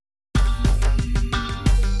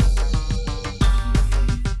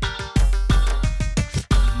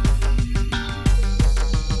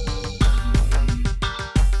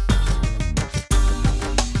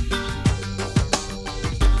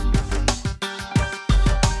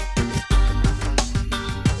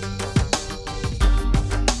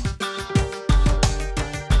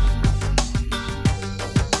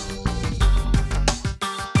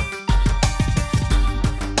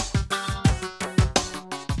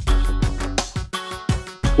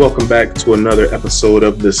Welcome back to another episode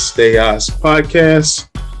of the Stay Oz podcast.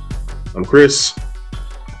 I'm Chris.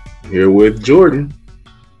 I'm here with Jordan.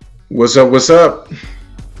 What's up? What's up?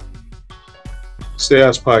 Stay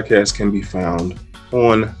Oz podcast can be found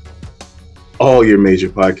on all your major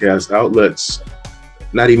podcast outlets.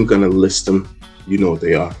 Not even going to list them. You know what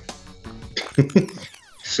they are.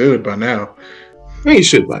 Should by now. Yeah, you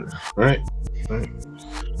should by now, right?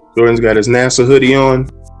 Jordan's got his NASA hoodie on.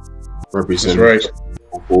 Representing That's right.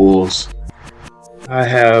 Bulls. I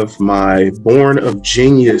have my Born of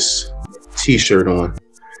Genius t-shirt on.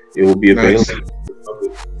 It will be available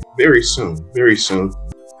very soon,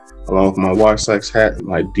 along with my White Sox hat,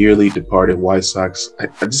 my dearly departed White Sox. I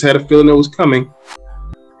just had a feeling it was coming,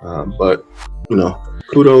 but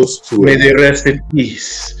kudos to May they rest in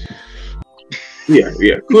peace. Yeah.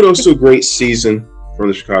 Kudos to a great season from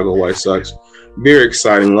the Chicago White Sox. Very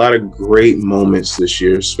exciting. A lot of great moments this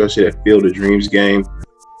year, especially that Field of Dreams game.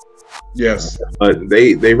 Yes. But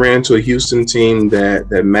they ran into a Houston team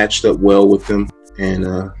that matched up well with them and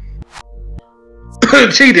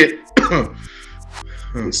cheated.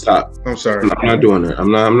 Stop. I'm sorry. I'm not doing that.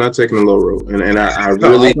 I'm not taking the low road. And I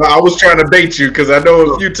really I was trying to bait you because I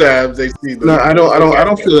know a few times they see the, No, I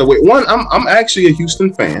don't feel that way. One, I'm actually a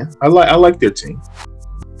Houston fan. I like their team.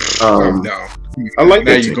 No. I like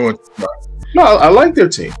now their you're team. going No, I like their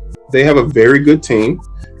team. They have a very good team.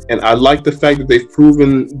 And I like the fact that they've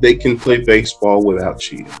proven they can play baseball without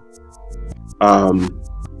cheating. I'm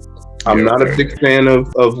not a big fan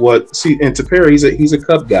of what and Tepera, he's a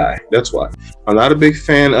Cub guy. That's why. I'm not a big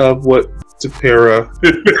fan of what Tepera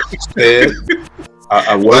said.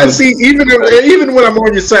 Even when I'm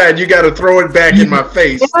on your side, you got to throw it back in my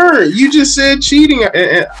face. You just said cheating.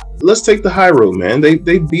 And let's take the high road, man.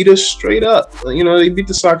 They beat us straight up. They beat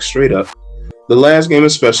the Sox straight up. The last game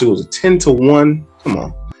especially was a 10-1. Come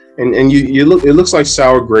on. And you look. It looks like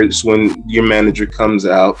sour grapes when your manager comes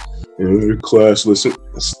out and your class. Listen,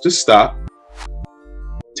 just stop.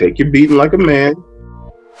 Take your beating like a man,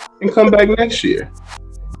 and come back next year.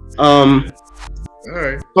 All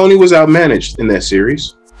right. Tony was outmanaged in that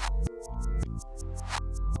series.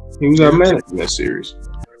 He was outmanaged in that series,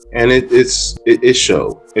 and it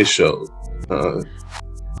showed. It showed.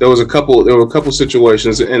 There were a couple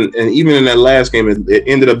situations, and even in that last game, it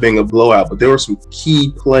ended up being a blowout. But there were some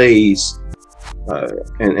key plays,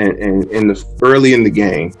 and early in the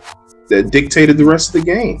game that dictated the rest of the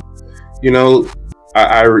game.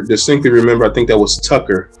 I distinctly remember. I think that was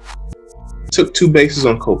Tucker took 2 bases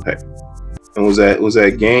on Kopech, and was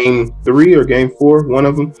that game 3 or game 4? One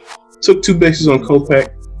of them took 2 bases on Kopech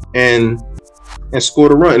and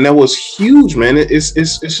scored a run, and that was huge, man. It's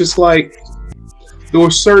just like. There were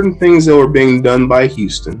certain things that were being done by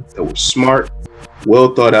Houston that were smart,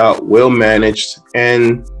 well thought out, well managed,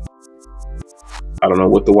 and I don't know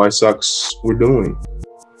what the White Sox were doing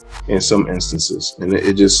in some instances. And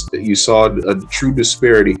you saw a true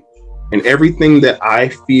disparity. And everything that I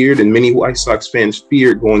feared and many White Sox fans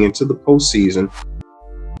feared going into the postseason,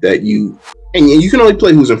 that you can only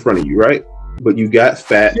play who's in front of you, right? But you got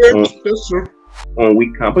fat on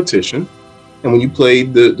weak competition. And when you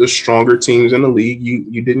played the stronger teams in the league,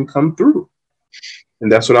 you didn't come through.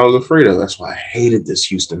 And that's what I was afraid of. That's why I hated this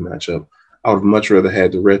Houston matchup. I would have much rather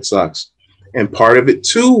had the Red Sox. And part of it,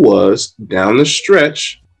 too, was down the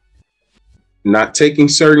stretch, not taking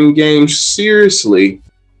certain games seriously,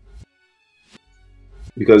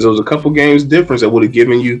 because there was a couple games difference that would have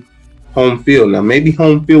given you home field. Now, maybe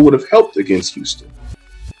home field would have helped against Houston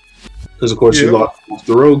because, of course, you lost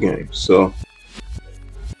the road games. So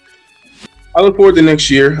I look forward to next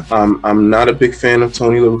year. I'm not a big fan of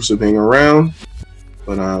Tony La Russa being around,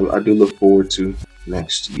 but I do look forward to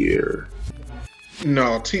next year.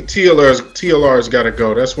 No, TLR's got to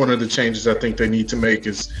go. That's one of the changes I think they need to make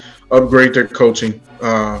is upgrade their coaching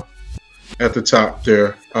at the top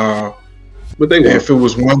there. But they won't. If it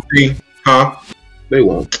was one thing, They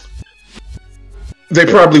won't. They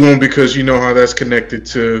probably won't because you know how that's connected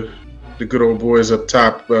to the good old boys up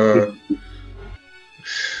top.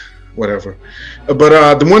 Whatever.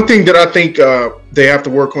 But the one thing that I think they have to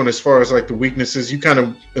work on as far as like the weaknesses, you kind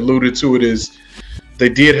of alluded to it, is they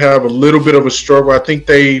did have a little bit of a struggle. I think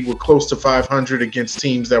they were close to 500 against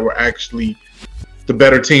teams that were actually the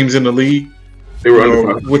better teams in the league. They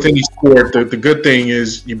were with any sport, the good thing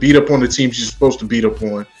is you beat up on the teams you're supposed to beat up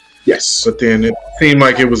on. Yes. But then it seemed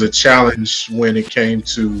like it was a challenge when it came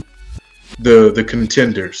to the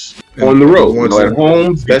contenders. On the road. At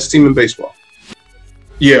home, best team in baseball.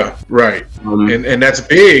 Yeah, right. And that's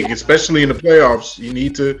big, especially in the playoffs. You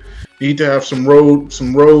need to have some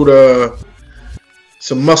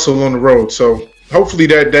muscle on the road. So hopefully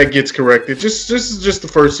that gets corrected. This is just the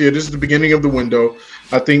first year. This is the beginning of the window.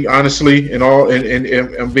 I think honestly,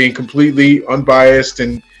 and being completely unbiased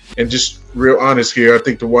and just real honest here, I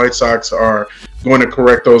think the White Sox are going to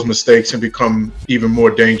correct those mistakes and become even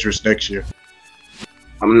more dangerous next year.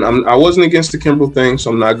 I wasn't against the Kimbrel thing,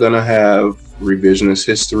 so I'm not gonna have revisionist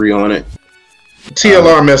history on it.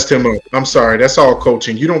 TLR messed him up. I'm sorry. That's all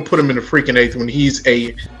coaching. You don't put him in the freaking eighth when he's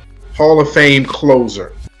a Hall of Fame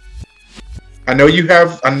closer. I know you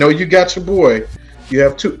got your boy. You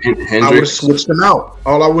have two. Hendricks. I would have switched him out.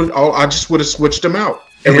 I just would have switched him out.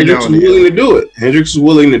 Hendricks was willing to do it. Hendricks was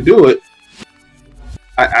willing to do it.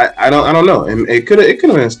 I don't know. And it could have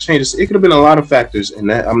been changes. It could have been a lot of factors in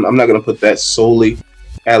that. I'm not gonna put that solely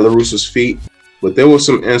at La Russa's feet, but there were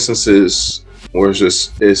some instances where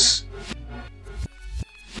it's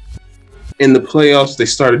in the playoffs, they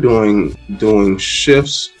started doing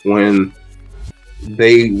shifts when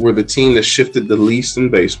they were the team that shifted the least in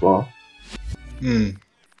baseball. And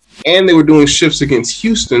they were doing shifts against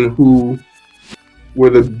Houston, who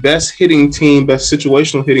were the best hitting team, best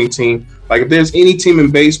situational hitting team. Like, if there's any team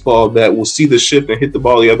in baseball that will see the shift and hit the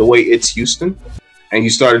ball the other way, it's Houston. And you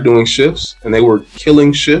started doing shifts, and they were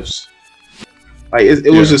killing shifts. Like, it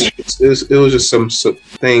was just some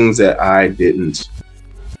things that I didn't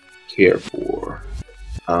care for.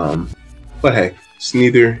 But hey, it's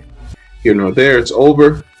neither here nor there. It's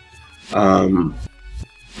over.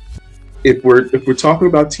 If we're talking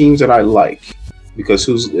about teams that I like, because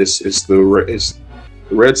it's the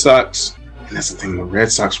Red Sox, and that's the thing. The Red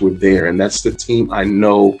Sox were there, and that's the team I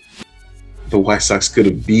know the White Sox could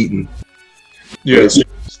have beaten. Yeah,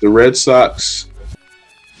 it's the Red Sox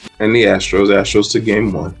and the Astros. Astros to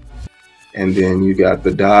game one, and then you got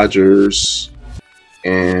the Dodgers.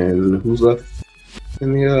 And who's left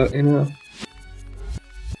in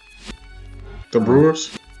the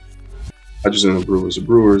Brewers? I just in the Brewers. The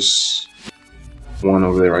Brewers won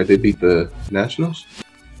over there, right? They beat the Nationals.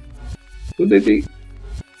 Who'd they beat?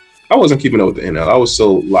 I wasn't keeping up with the NL. I was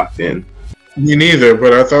so locked in. Me neither,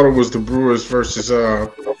 but I thought it was the Brewers versus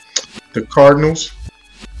the Cardinals.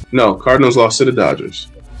 No, Cardinals lost to the Dodgers.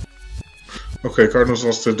 Okay, Cardinals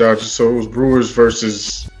lost to the Dodgers, so it was Brewers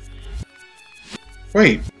versus.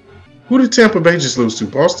 Wait, who did Tampa Bay just lose to?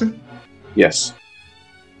 Boston? Yes.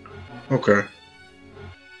 Okay.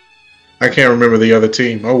 I can't remember the other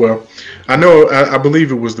team. Oh, well. I know, I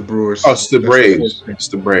believe it was the Brewers. Oh, it's the Braves. It's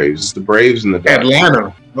the Braves. It's the Braves and the Dodgers.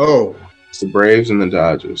 Atlanta. Oh. It's the Braves and the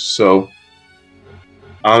Dodgers. So,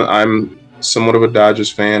 I'm somewhat of a Dodgers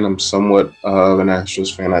fan. I'm somewhat of an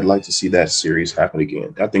Astros fan. I'd like to see that series happen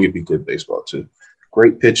again. I think it'd be good baseball, too.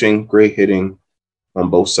 Great pitching, great hitting on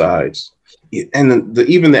both sides. And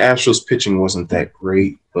even the Astros pitching wasn't that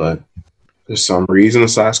great, but for some reason the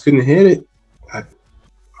Sox couldn't hit it.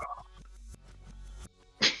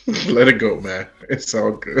 Let it go, man. It's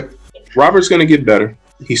all good. Robert's going to get better.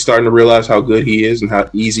 He's starting to realize how good he is and how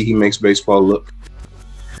easy he makes baseball look.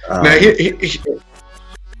 Now,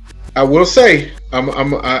 I will say I'm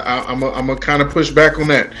gonna kind of push back on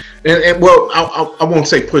that, and well, I won't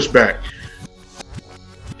say push back.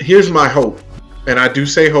 Here's my hope. And I do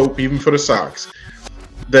say hope, even for the Sox,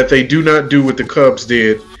 that they do not do what the Cubs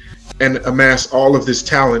did and amass all of this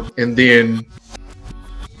talent, and then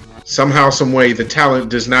somehow, some way, the talent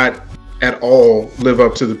does not at all live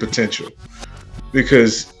up to the potential.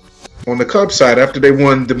 Because on the Cubs side, after they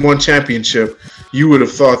won the one championship, you would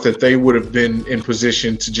have thought that they would have been in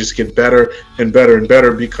position to just get better and better and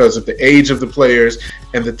better because of the age of the players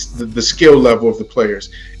and the skill level of the players.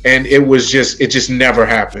 And it just never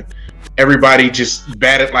happened. Everybody just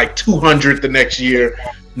batted like 200 the next year.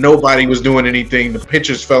 Nobody was doing anything. The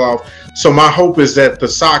pitchers fell off. So my hope is that the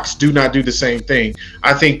Sox do not do the same thing.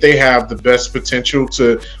 I think they have the best potential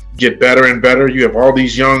to get better and better. You have all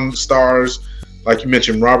these young stars. Like you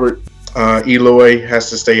mentioned, Robert Eloy has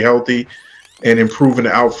to stay healthy and improve in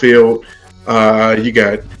the outfield. You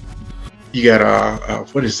got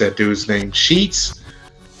what is that dude's name? Sheets?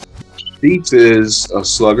 Sheets is a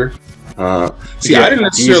slugger. I didn't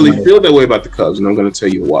necessarily feel that way about the Cubs, and I'm going to tell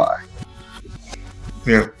you why.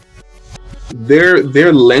 Yeah.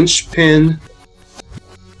 Their linchpin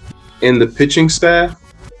in the pitching staff,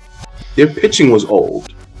 their pitching was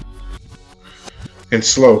old. And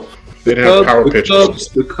slow. They didn't have power pitchers.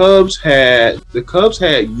 The Cubs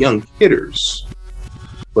had young hitters,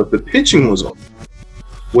 but the pitching was old.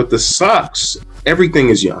 With the Sox, everything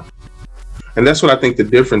is young. And that's what I think the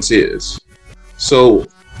difference is. So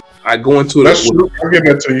I go into it with I'll give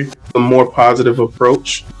that to you. a more positive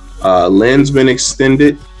approach. Lynn's been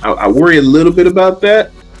extended. I worry a little bit about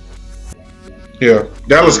that. Yeah,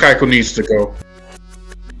 Dallas Keuchel needs to go.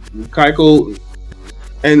 Keuchel,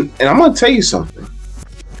 And I'm gonna tell you something.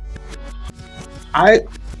 I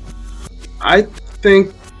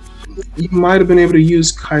think you might have been able to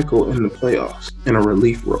use Keuchel in the playoffs in a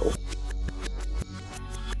relief role.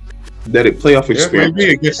 That playoff experience.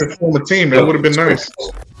 Maybe against a former team that would have been nice.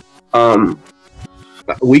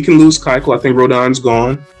 We can lose Keuchel. I think Rodon's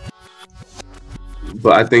gone,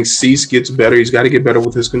 but I think Cease gets better. He's got to get better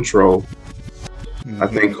with his control. I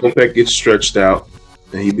think Kopech gets stretched out,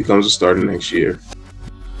 and he becomes a starter next year.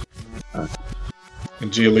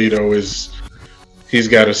 And Giolito he's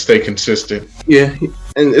got to stay consistent. Yeah,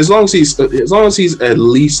 and as long as he's at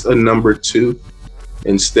least a number 2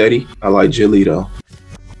 and steady, I like Giolito.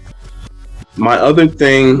 My other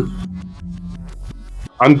thing,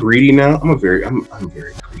 I'm greedy now. I'm very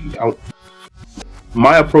greedy.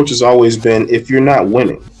 My approach has always been, if you're not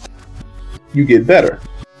winning, you get better.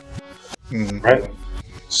 Right?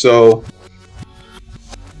 So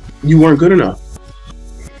you weren't good enough.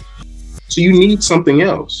 So you need something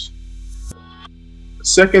else.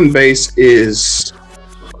 Second base is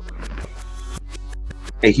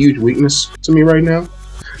a huge weakness to me right now.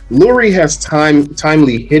 Lurie has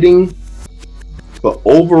timely hitting, but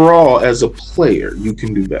overall, as a player, you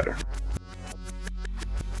can do better.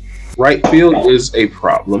 Right field is a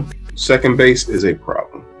problem. Second base is a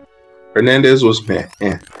problem. Hernandez was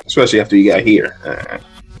especially after you got here.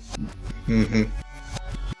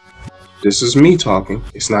 This is me talking.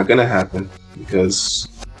 It's not going to happen because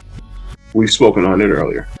we've spoken on it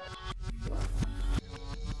earlier.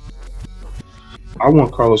 I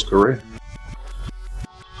want Carlos Correa.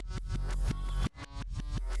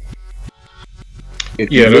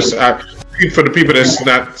 For the people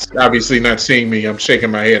that's obviously not seeing me, I'm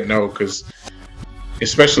shaking my head no, because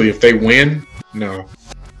especially if they win, no.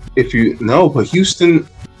 But Houston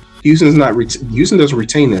doesn't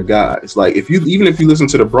retain their guys. Like if you listen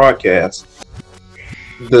to the broadcast,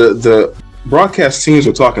 the broadcast teams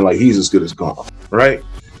were talking like he's as good as gone, right?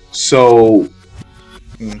 So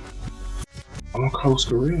I want Carlos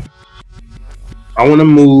Correa. I want to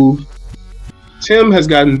move. Tim has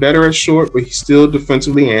gotten better at short, but he's still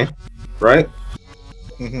defensively right?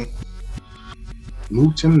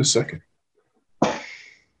 Move Tim to second.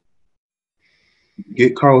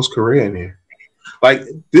 Get Carlos Correa in here. Like,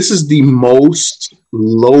 this is the most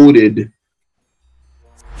loaded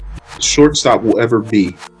shortstop will ever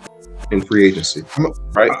be in free agency.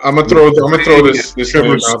 Right? I'm gonna throw this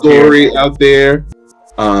Trevor Story out there.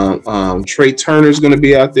 Trey Turner's gonna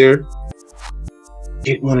be out there.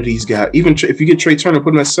 Get one of these guys. Even if you get Trey Turner,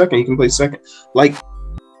 put him at second, you can play second. Like,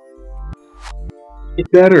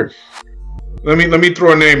 get better. Let me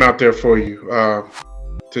throw a name out there for you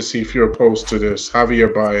to see if you're opposed to this.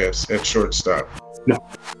 Javier Baez at shortstop. No.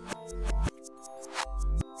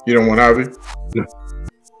 You don't want Javi? No.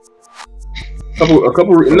 A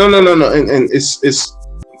couple. No. And it's.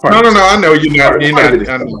 No. I know you're not.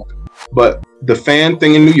 I know. But the fan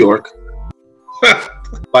thing in New York.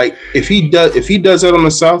 Like if he does that on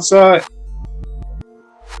the South Side,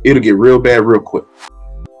 it'll get real bad real quick.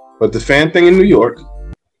 But the fan thing in New York.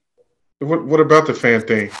 What about the fan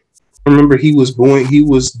thing? Remember, he was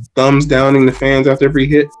thumbs downing the fans after every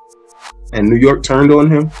hit, and New York turned on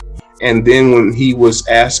him. And then when people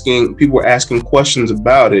were asking questions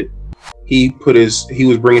about it, he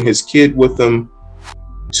was bringing his kid with him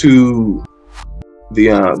to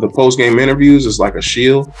the post game interviews as like a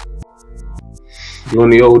shield. Doing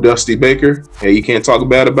the old Dusty Baker. Hey, you can't talk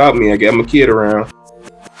bad about me. I got my kid around.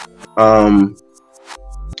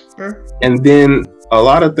 And then a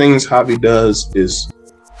lot of things Javi does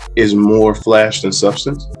is more flash than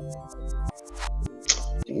substance.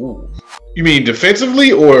 Ooh. You mean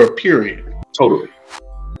defensively or period? Totally.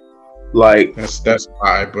 Like that's a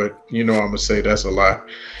lie, but I'm gonna say that's a lie.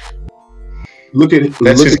 Look at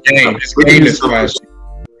that's his game. His game is flash.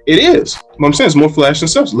 It is. What I'm saying is more flash than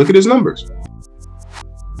substance. Look at his numbers.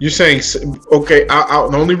 You're saying, okay, the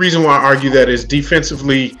only reason why I argue that is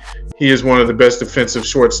defensively, he is one of the best defensive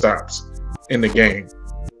shortstops in the game.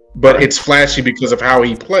 But it's flashy because of how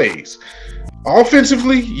he plays.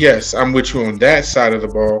 Offensively, yes, I'm with you on that side of the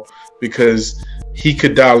ball because he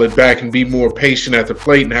could dial it back and be more patient at the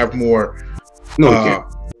plate and have more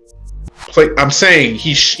play. I'm saying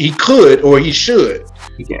he could or he should.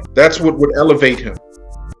 He can't. That's what would elevate him.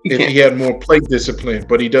 If he had more plate discipline,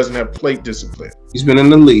 but he doesn't have plate discipline. He's been in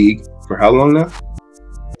the league for how long now?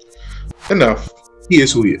 Enough. He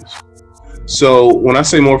is who he is. So when I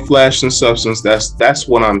say more flash than substance, that's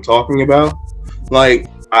what I'm talking about. Like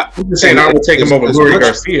I'm saying I would take him over Lurie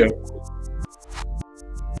Garcia.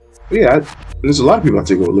 Yeah, there's a lot of people I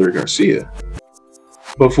take over Lurie Garcia.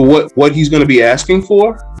 But for what he's going to be asking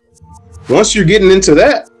for, Once you're getting into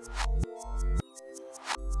that,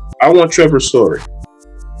 I want Trevor Story.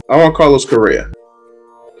 I want Carlos Correa,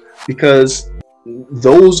 because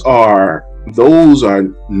those are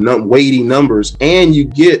weighty numbers, and you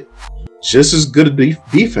get just as good a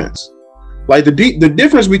defense. Like the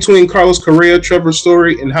difference between Carlos Correa, Trevor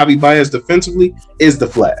Story, and Javi Baez defensively is the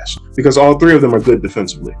flash, because all three of them are good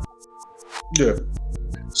defensively. Yeah.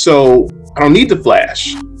 So I don't need the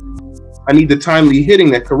flash. I need the timely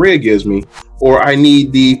hitting that Correa gives me, or I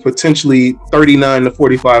need the potentially 39 to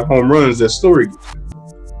 45 home runs that Story gives me.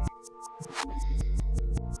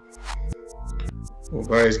 Well,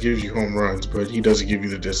 Baez gives you home runs, but he doesn't give you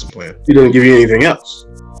the discipline. He doesn't give you anything else.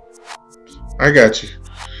 I got you.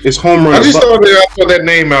 It's home runs. I just thought that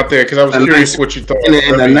name out there because I was curious what you thought.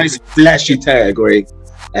 And a nice flashy tag, right?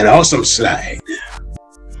 An awesome slide.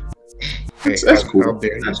 Hey, that's cool. How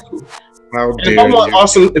dare that's cool. How dare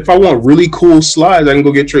if I want really cool slides, I can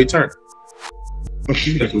go get Trey Turner.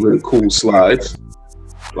 He got some really cool slides.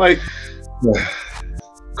 Like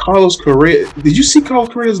Carlos Correa. Did you see Carlos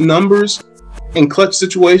Correa's numbers in clutch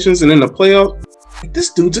situations and in the playoff? Like,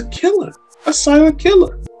 this dude's a killer, a silent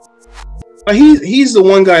killer. Like, he's the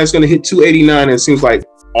one guy that's going to hit 289, and it seems like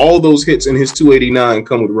all those hits in his 289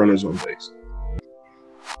 come with runners on base.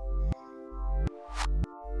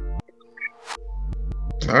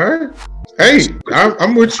 All right. Hey,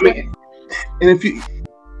 I'm with you. And if you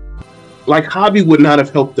like, Javi would not have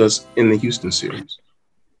helped us in the Houston series.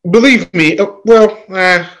 Believe me. I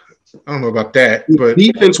don't know about that, but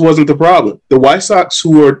defense wasn't the problem. The White Sox,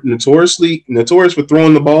 who are notorious for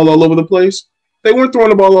throwing the ball all over the place, they weren't throwing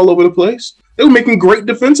the ball all over the place. They were making great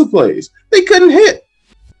defensive plays. They couldn't hit.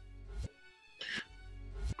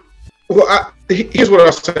 Well, here's what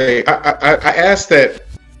I'll say. I asked that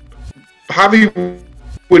Javi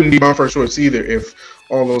wouldn't be my first choice either if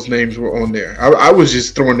all those names were on there. I was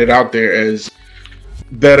just throwing it out there as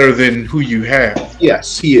better than who you have.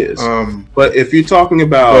 Yes, he is. But if you're talking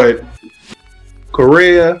about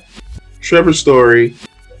Correa, Trevor Story,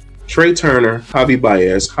 Trey Turner, Javi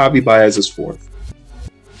Baez is fourth.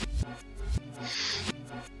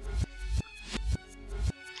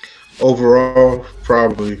 Overall,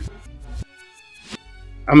 probably.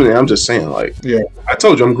 I mean, I'm just saying, like, yeah. I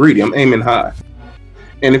told you I'm greedy. I'm aiming high.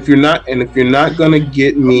 And if you're not gonna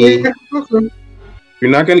get me, you're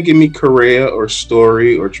not gonna give me Correa or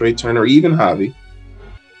Story or Trey Turner or even Javi,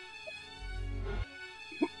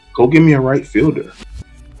 go give me a right fielder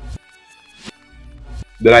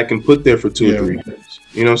that I can put there for 2 or 3 years.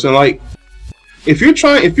 You know what I'm saying? Like, if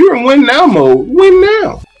you're in win now mode, win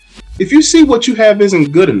now. If you see what you have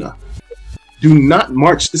isn't good enough, do not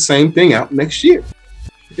march the same thing out next year,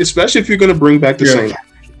 especially if you're going to bring back the same.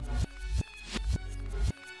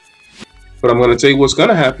 But I'm going to tell you what's going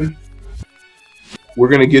to happen. We're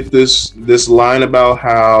going to get this line about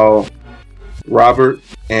how Robert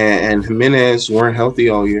and Jimenez weren't healthy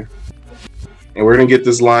all year. And we're going to get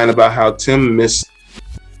this line about how Tim missed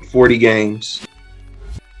 40 games.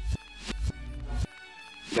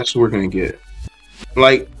 That's what we're going to get.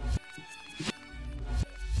 Like,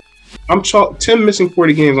 Tim missing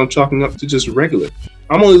 40 games, I'm chalking up to just regular.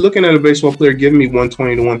 I'm only looking at a baseball player giving me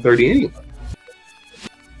 120 to 130 anyway.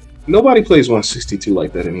 Nobody plays 162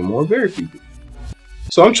 like that anymore. Very few people.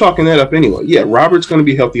 So I'm chalking that up anyway. Yeah, Robert's going to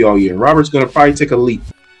be healthy all year. Robert's going to probably take a leap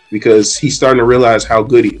because he's starting to realize how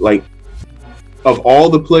good of all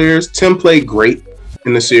the players, Tim played great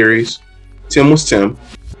in the series. Tim was Tim.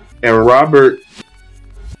 And Robert,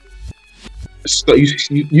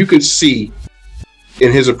 you could see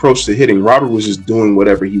in his approach to hitting, Robert was just doing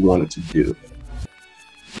whatever he wanted to do.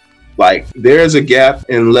 Like, there's a gap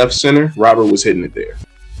in left center, Robert was hitting it there.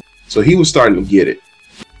 So he was starting to get it.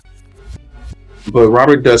 But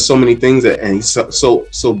Robert does so many things and he's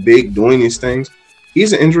so big doing these things.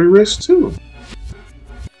 He's an injury risk too.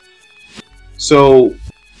 So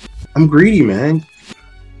I'm greedy, man.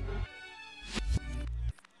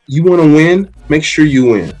 You want to win? Make sure you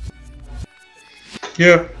win.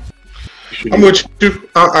 Yeah. I'm with you.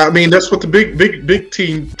 I mean, that's what the big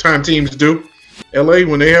teams do. LA,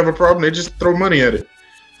 when they have a problem, they just throw money at it.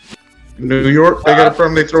 New York, they got a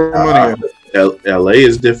problem, they throw money at it. LA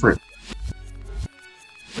is different.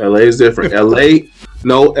 LA is different.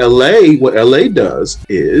 What LA does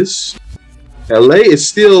is LA is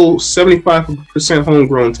still 75%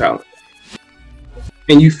 homegrown talent.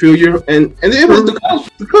 And you feel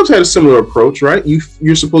the Cubs had a similar approach, right?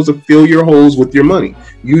 You're supposed to fill your holes with your money.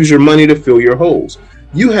 Use your money to fill your holes.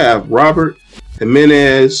 You have Robert,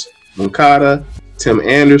 Jimenez, Moncada, Tim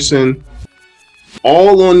Anderson,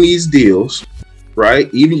 all on these deals, right?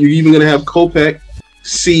 You're even going to have Kopech,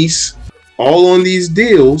 Cease, all on these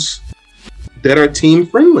deals that are team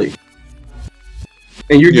friendly.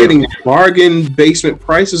 And you're getting bargain basement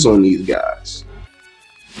prices on these guys.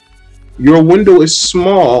 Your window is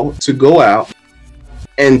small to go out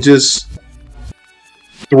and just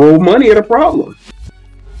throw money at a problem.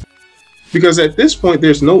 Because at this point,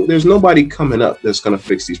 there's nobody coming up that's going to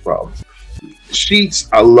fix these problems. Sheets,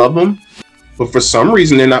 I love them, but for some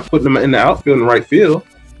reason they're not putting them in the outfield and right field.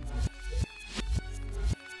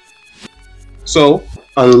 So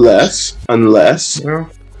unless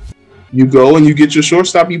you go and you get your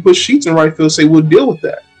shortstop, you put Sheets in right field, say we'll deal with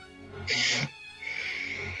that.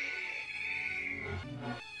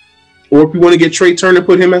 Or if you want to get Trey Turner,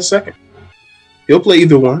 put him at second. He'll play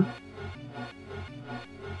either one.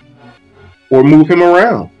 Or move him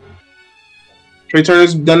around. Trey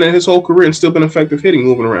Turner's done it his whole career and still been effective hitting,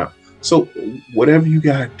 moving around. So whatever you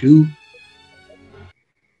gotta do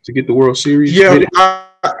to get the World Series. Yeah,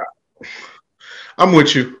 I'm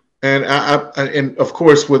with you, and and of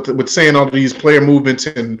course with saying all these player movements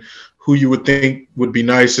and who you would think would be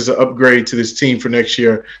nice as an upgrade to this team for next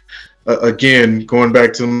year. Again, going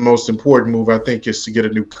back to the most important move, I think, is to get a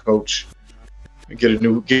new coach, get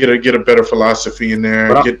a better philosophy in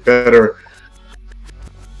there, get better.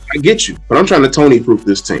 I get you, but I'm trying to Tony-proof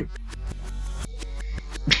this team.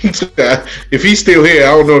 If he's still here, I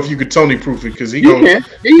don't know if you could Tony-proof it because he gonna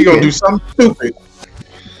do something stupid.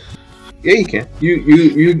 Yeah, you can.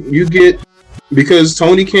 You get, because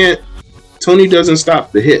Tony doesn't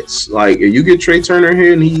stop the hits. Like if you get Trey Turner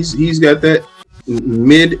here and he's got that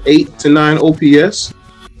mid 8 to 9 OPS,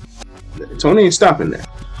 Tony ain't stopping that.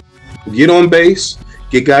 Get on base,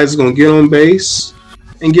 get guys that's gonna get on base,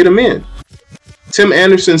 and get them in. Tim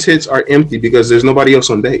Anderson's hits are empty because there's nobody else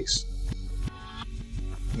on base.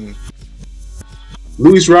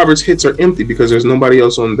 Luis Roberts' hits are empty because there's nobody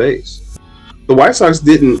else on base. The White Sox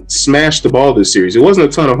didn't smash the ball this series. It wasn't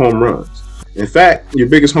a ton of home runs. In fact, your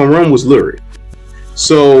biggest home run was Lurie.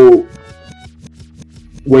 So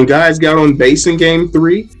when guys got on base in Game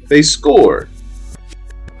 3, they scored.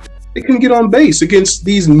 They couldn't get on base against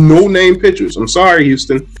these no-name pitchers. I'm sorry,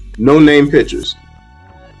 Houston, no-name pitchers.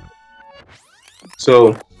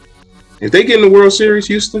 So if they get in the World Series,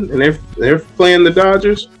 Houston, and they're playing the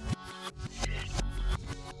Dodgers,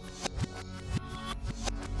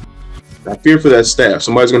 I fear for that staff.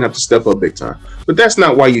 Somebody's going to have to step up big time. But that's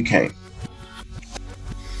not why you came.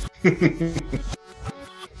 The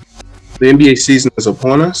NBA season is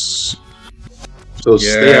upon us. So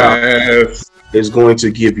Stay Out is going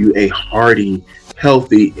to give you a hearty,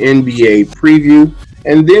 healthy NBA preview.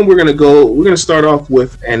 And then we're going to start off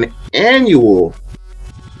with an annual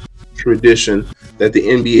tradition that the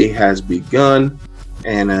NBA has begun.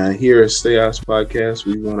 And here at Stay Out Podcast,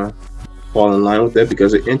 we want to fall in line with that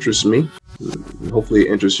because it interests me. Hopefully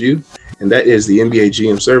it interests you. And that is the NBA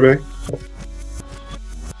GM survey.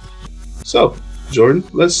 So, Jordan,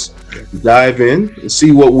 let's dive in and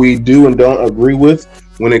see what we do and don't agree with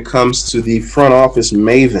when it comes to the front office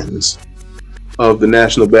mavens of the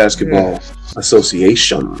National Basketball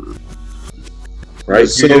Association. Right?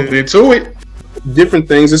 Let's get into it. Different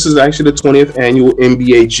things. This is actually the 20th annual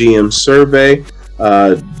NBA GM survey.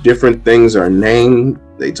 Different things are named.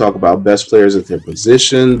 They talk about best players at their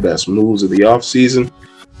position, best moves of the offseason.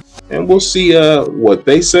 And we'll see what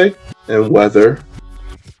they say and whether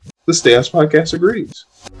the Stay Out Podcast agrees.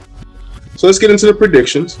 So let's get into the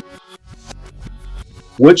predictions.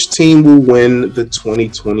 Which team will win the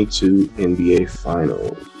 2022 NBA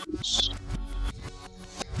Finals?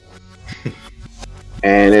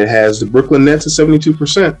 And it has the Brooklyn Nets at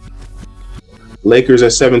 72%, Lakers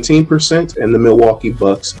at 17%, and the Milwaukee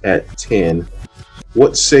Bucks at 10%.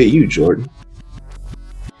 What say you, Jordan?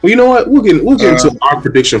 Well, you know what? We'll get into our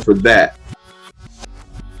prediction for that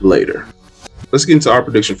later. Let's get into our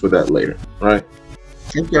prediction for that later, right?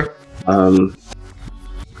 Okay.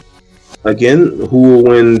 Again, who will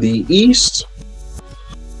win the East?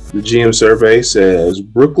 The GM survey says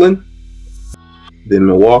Brooklyn, then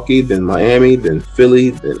Milwaukee, then Miami, then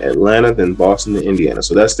Philly, then Atlanta, then Boston, then Indiana.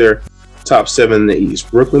 So that's their top 7 in the East.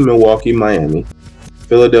 Brooklyn, Milwaukee, Miami,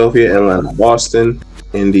 Philadelphia, Atlanta, Boston,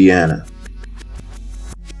 Indiana.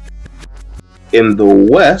 In the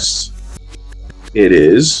West, it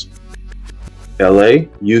is LA,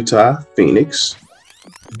 Utah, Phoenix,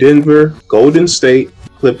 Denver, Golden State,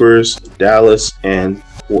 Clippers, Dallas, and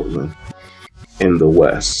Portland in the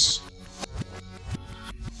West.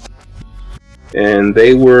 And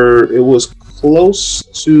it was close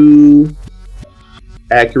to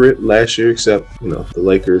accurate last year, except, the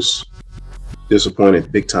Lakers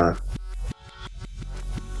disappointed big time.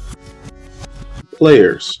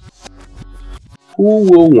 Players. Who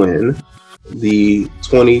will win the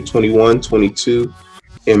 2021-22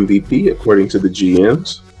 MVP according to the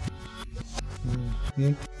GMs.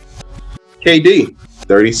 Mm-hmm. KD,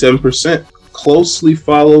 37%, closely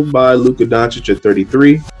followed by Luka Doncic at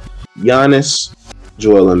 33%, Giannis,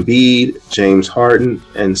 Joel Embiid, James Harden,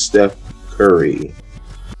 and Steph Curry.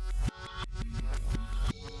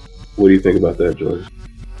 What do you think about that, Jordan?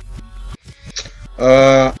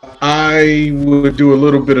 I would do a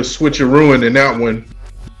little bit of switcherooing in that one.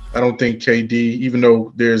 I don't think KD, even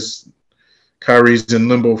though there's Kyrie's in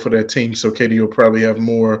limbo for that team, so KD will probably have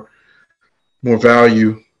more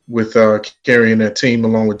value with carrying that team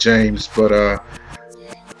along with James. But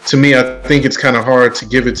to me, I think it's kind of hard to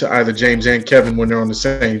give it to either James and Kevin when they're on the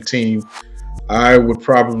same team. I would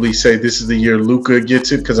probably say this is the year Luka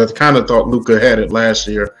gets it, because I kind of thought Luka had it last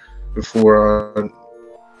year before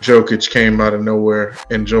Jokic came out of nowhere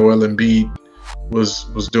and Joel Embiid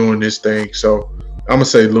was doing this thing. So I'm gonna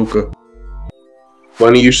say Luka.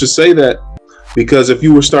 Funny you should say that, because if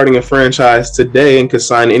you were starting a franchise today and could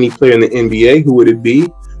sign any player in the NBA, who would it be?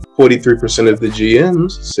 43% of the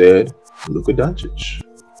GMs said Luka Doncic.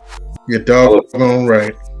 You're doggone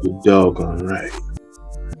right. You're doggone right.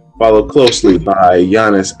 Followed closely by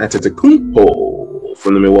Giannis Antetokounmpo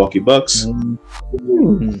from the Milwaukee Bucks.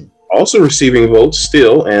 Mm-hmm. Also receiving votes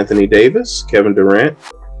still, Anthony Davis, Kevin Durant.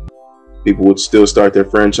 People would still start their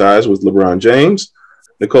franchise with LeBron James,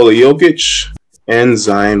 Nikola Jokic, and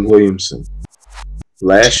Zion Williamson.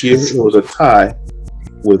 Last year, it was a tie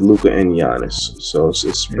with Luka and Giannis. So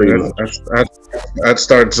it's pretty much. I'd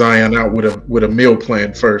start Zion out with a meal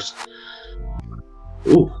plan first.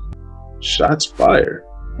 Ooh, shots fired.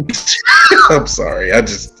 I'm sorry.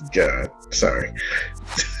 Sorry.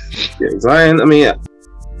 Yeah, Zion, I mean,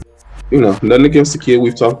 nothing against the kid.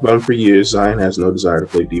 We've talked about him for years. Zion has no desire to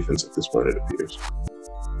play defense at this point, it appears.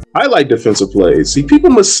 I like defensive plays. See, people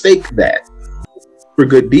mistake that for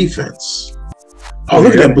good defense. Oh,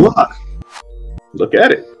 look at that block. Look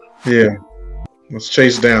at it. Yeah. Let's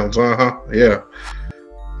chase downs. Yeah.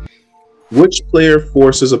 Which player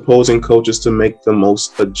forces opposing coaches to make the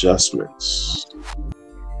most adjustments?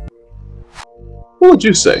 What would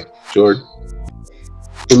you say, Jordan?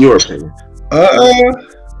 In your opinion?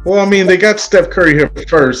 Well, I mean, they got Steph Curry here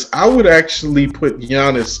first. I would actually put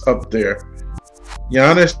Giannis up there.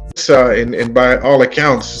 Giannis, and by all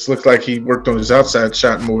accounts, it looks like he worked on his outside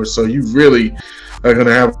shot more. So you really are going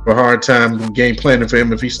to have a hard time game planning for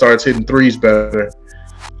him if he starts hitting threes better.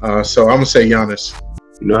 So I'm going to say Giannis.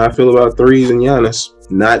 You know how I feel about threes and Giannis?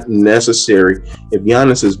 Not necessary. If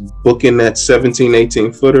Giannis is booking that 17,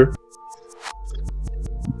 18-footer,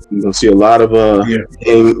 you're going to see a lot of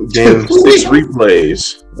game 6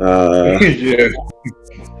 replays. Yeah.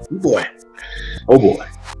 Boy. Oh, boy.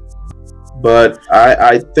 But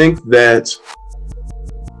I think that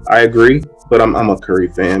I agree, but I'm a Curry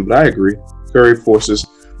fan, but I agree. Curry forces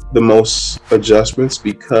the most adjustments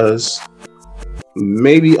because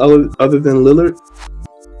maybe other than Lillard,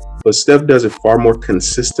 but Steph does it far more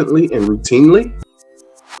consistently and routinely.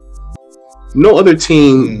 No other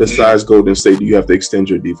team besides Golden State do you have to extend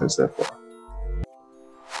your defense that far.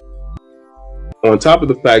 On top of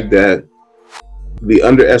the fact that the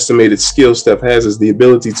underestimated skill Steph has is the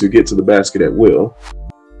ability to get to the basket at will.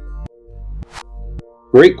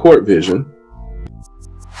 Great court vision.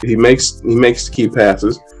 He makes key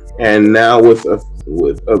passes, and now with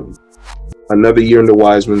another year under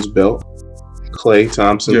Wiseman's belt, Klay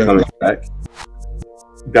Thompson coming back,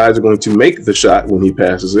 guys are going to make the shot when he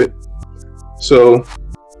passes it. So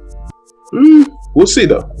we'll see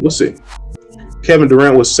though. We'll see. Kevin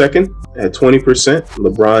Durant was second at 20%.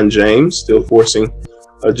 LeBron James still forcing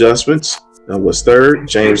adjustments. Was third.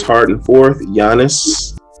 James Harden fourth.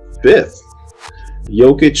 Giannis fifth.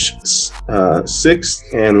 Jokic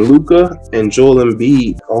sixth, and Luka and Joel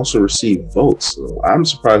Embiid also received votes. So I'm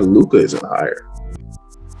surprised Luka isn't higher.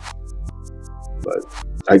 But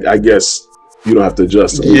I guess you don't have to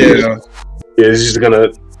adjust. Yeah, he's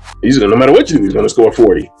gonna no matter what you do, he's gonna score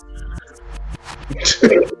 40.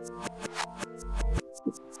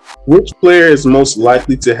 Which player is most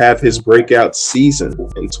likely to have his breakout season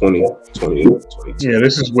in 2022? Yeah,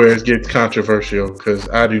 this is where it gets controversial because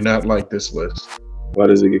I do not like this list. Why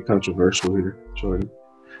does it get controversial here, Jordan?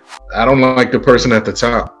 I don't like the person at the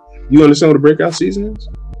top. You understand what a breakout season is?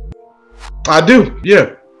 I do,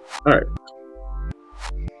 yeah. All right.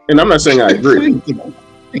 And I'm not saying I agree.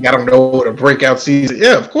 I don't know what a breakout season.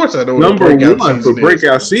 Yeah, of course I know. Number what a breakout one for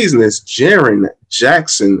breakout season is Jaren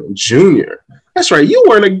Jackson Jr. That's right. You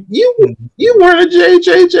weren't a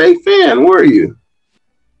JJJ fan, were you?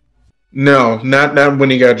 No, not when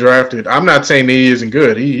he got drafted. I'm not saying that he isn't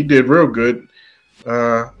good. He did real good.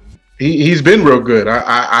 He's been real good.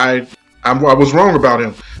 I was wrong about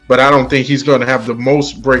him, but I don't think he's going to have the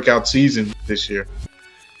most breakout season this year.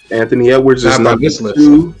 Anthony Edwards is number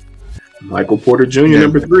 2. Michael Porter Jr.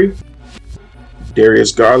 number 3.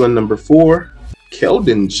 Darius Garland number 4.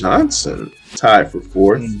 Keldon Johnson tied for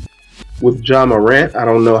 4th with Ja Morant. I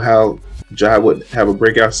don't know how Ja would have a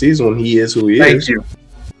breakout season when he is who he is. Thank you.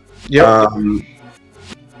 Yep.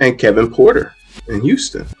 And Kevin Porter in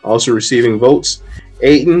Houston also receiving votes.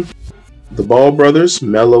 Ayton, the Ball brothers,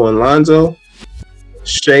 Melo and Lonzo,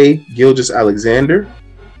 Shai Gilgeous-Alexander,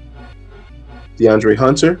 DeAndre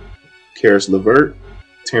Hunter, Karis LeVert,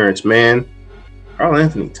 Terrence Mann, Karl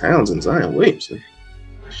Anthony Towns, and Zion Williamson.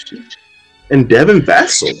 And Devin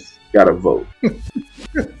Vassell got a vote.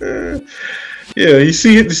 Yeah, you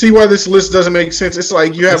see why this list doesn't make sense? It's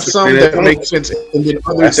like you have some that make sense and then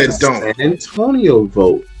others that don't. San Antonio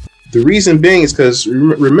vote. The reason being is because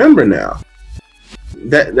remember now,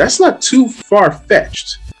 that's not too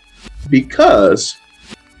far-fetched, because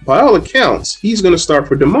by all accounts, he's going to start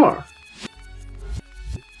for DeMar.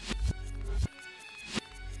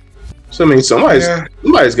 So I mean, somebody's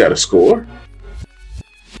got to score.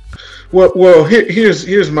 Well,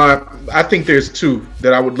 here's my. I think there's 2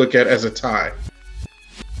 that I would look at as a tie.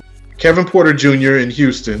 Kevin Porter Jr. in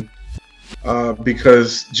Houston,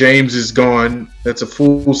 because James is gone. That's a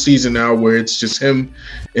full season now where it's just him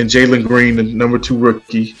and Jalen Green, the number 2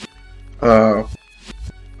 rookie,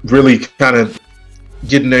 really kind of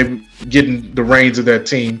getting the reins of that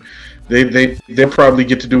team. They'll probably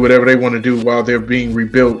get to do whatever they want to do while they're being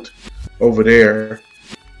rebuilt over there.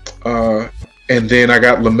 And then I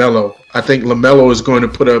got LaMelo. I think LaMelo is going to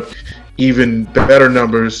put up even better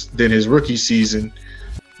numbers than his rookie season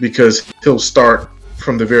because he'll start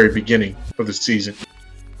from the very beginning of the season.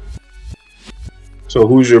 So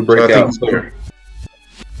who's your breakout player?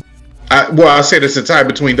 I said it's a tie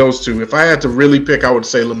between those 2. If I had to really pick, I would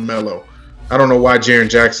say LaMelo. I don't know why Jaren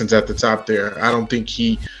Jackson's at the top there. I don't think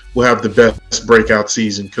he will have the best breakout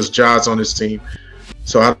season because Ja's on his team.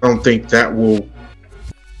 So I don't think that will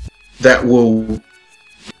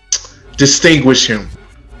distinguish him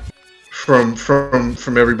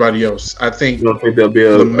from everybody else. I think. You don't think there'll be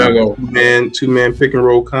a two-man pick and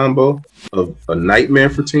roll combo of a nightmare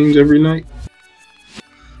for teams every night?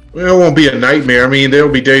 Well, it won't be a nightmare. I mean,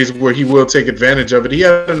 there'll be days where he will take advantage of it. He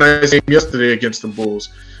had a nice game yesterday against the Bulls,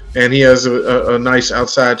 and he has a nice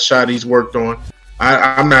outside shot he's worked on.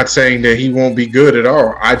 I'm not saying that he won't be good at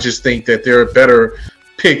all. I just think that there are better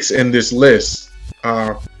picks in this list.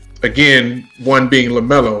 Again, one being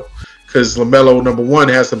LaMelo, because LaMelo, number 1,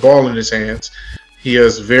 has the ball in his hands. He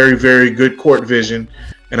has very, very good court vision,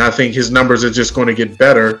 and I think his numbers are just going to get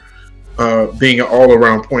better being an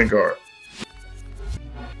all-around point guard.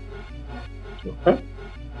 Okay.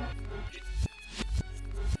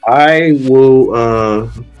 I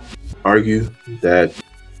will argue that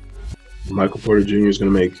Michael Porter Jr. is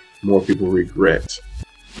going to make more people regret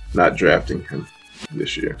not drafting him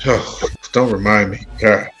this year. Oh, don't remind me.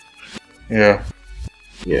 God. Yeah.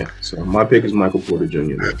 Yeah. So my pick is Michael Porter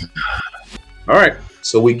Jr. All right.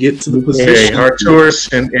 So we get to the position. Hey,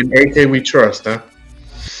 Arturis and AK we trust, huh?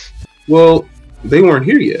 Well, they weren't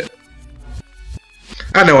here yet.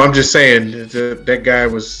 I know. I'm just saying that guy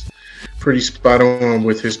was pretty spot on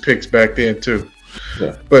with his picks back then too.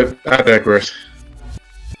 Yeah. But I digress.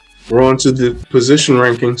 We're on to the position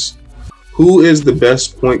rankings. Who is the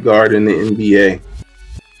best point guard in the NBA?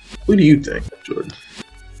 Who do you think, Jordan?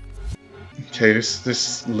 Okay,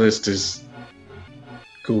 this list is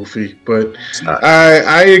goofy, but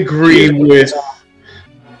I agree with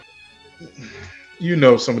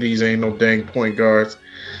some of these ain't no dang point guards.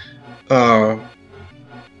 But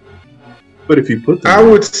if you put them, I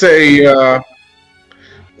would say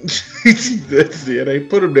they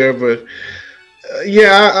put him there, but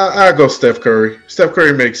I go Steph Curry. Steph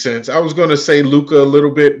Curry makes sense. I was going to say Luka a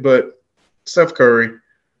little bit, but Steph Curry.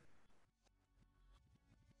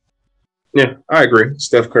 Yeah, I agree.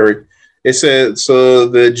 Steph Curry. It said so.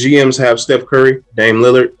 The GMs have Steph Curry, Dame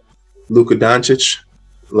Lillard, Luka Doncic,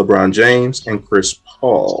 LeBron James, and Chris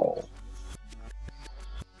Paul.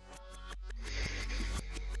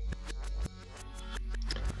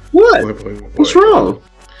 What? What's wrong?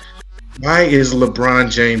 Why is LeBron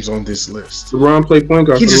James on this list? LeBron played point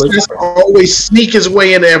guard. He just has to always sneak his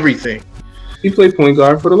way into everything. He played point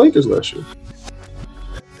guard for the Lakers last year.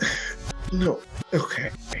 No. Okay.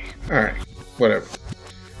 All right. Whatever.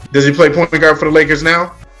 Does he play point guard for the Lakers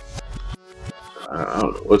now? I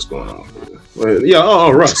don't know what's going on. Well,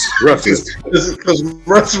 yeah. Russ. Because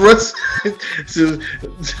Russ.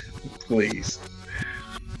 Please.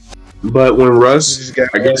 But when Russ,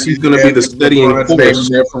 I guess he's going to be the steadying force.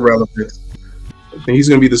 There for relevance. I think he's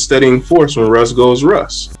going to be the steadying force when Russ goes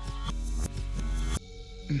Russ.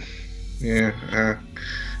 Yeah.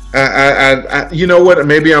 I you know what?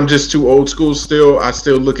 Maybe I'm just too old school still. I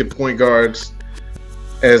still look at point guards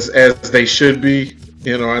as they should be.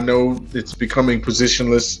 You know, I know it's becoming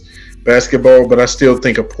positionless basketball, but I still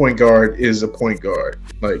think a point guard is a point guard.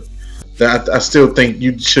 Like that, I still think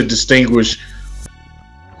you should distinguish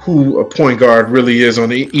who a point guard really is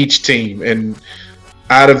on each team. And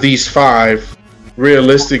out of these 5,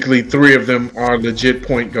 realistically, 3 of them are legit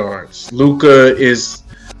point guards. Luka is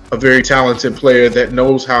a very talented player that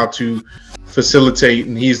knows how to facilitate,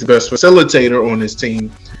 and he's the best facilitator on his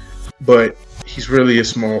team, but he's really a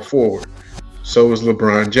small forward. So is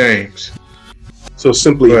LeBron James. So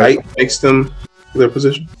simply height makes them their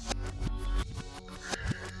position?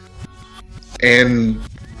 And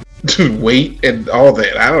weight and all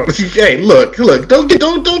that. I don't. Hey, look!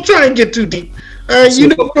 Don't try and get too deep. You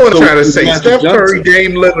know what I'm trying to say. Steph Curry,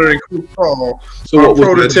 Dame Lillard, and Chris Paul are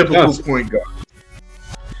prototypical point guard.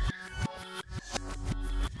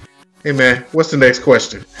 Hey man, what's the next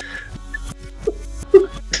question?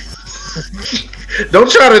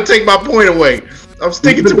 Don't try to take my point away. I'm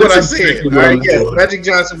sticking to what I said. All right, yes, Magic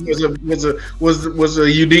Johnson was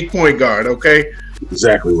a unique point guard. Okay,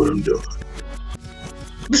 exactly what I'm doing.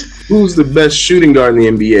 Who's the best shooting guard in the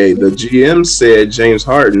NBA? The GM said James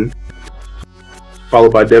Harden,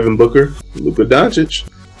 followed by Devin Booker, Luka Doncic.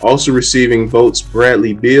 Also receiving votes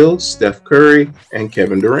Bradley Beal, Steph Curry, and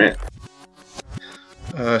Kevin Durant.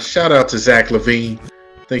 Shout out to Zach LaVine.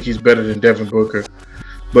 I think he's better than Devin Booker.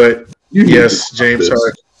 But yes, James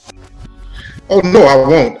Harden. Oh no, I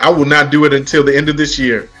won't. I will not do it until the end of this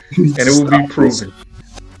year, and it will be proven.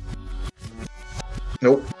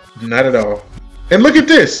 Nope, not at all. And look at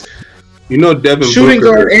this. You know, Devin shooting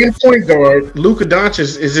Booker, guard and point guard, Luka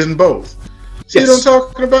Doncic is in both. See what I'm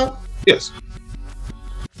talking about? Yes.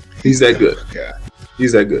 He's that good. God.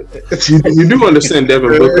 He's that good. You do understand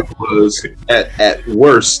Devin Booker was, at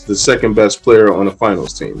worst, the second best player on the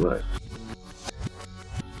finals team, right?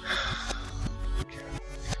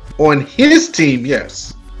 On his team,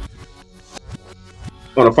 yes.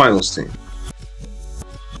 On a finals team.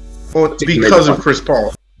 Because of Chris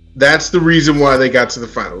Paul. That's the reason why they got to the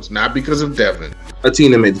finals, not because of Devin. A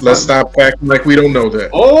team that made the finals. Let's stop acting like we don't know that.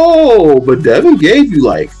 Oh, but Devin gave you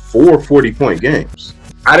like 4 40-point games.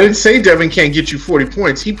 I didn't say Devin can't get you 40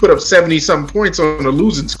 points. He put up 70-something points on a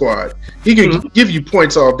losing squad. He can give you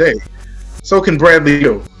points all day. So can Bradley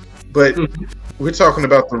Beal. But we're talking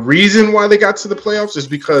about the reason why they got to the playoffs is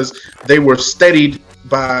because they were steadied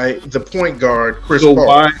by the point guard, Chris Paul.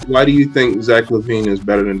 So why do you think Zach LaVine is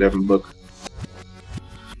better than Devin Booker?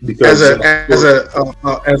 Because as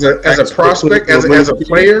a prospect, as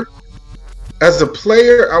a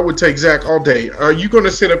player, I would take Zach all day. Are you going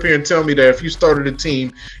to sit up here and tell me that if you started a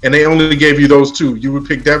team and they only gave you those 2, you would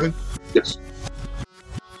pick Devin? Yes.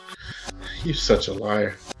 You're such a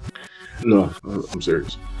liar. No, I'm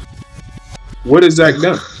serious. What has Zach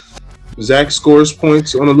done? Zach scores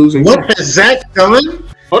points on a losing team. What has Zach done?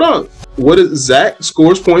 Hold on. What is Zach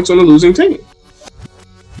scores points on a losing team?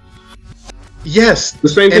 Yes, the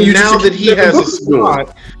same thing. And now that he has a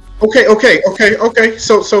squad, okay.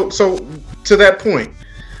 So to that point,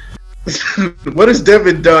 what has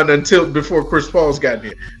Devin done before Chris Paul's gotten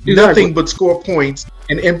here? Exactly. Nothing but score points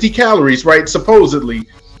and empty calories, right? Supposedly,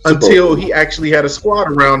 until he actually had a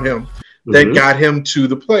squad around him that got him to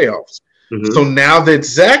the playoffs. So now that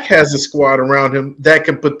Zach has a squad around him that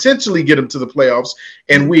can potentially get him to the playoffs,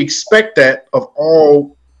 and we expect that of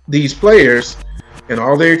all these players and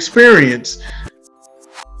all their experience,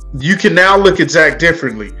 you can now look at Zach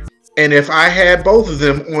differently. And if I had both of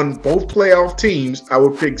them on both playoff teams, I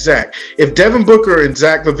would pick Zach. If Devin Booker and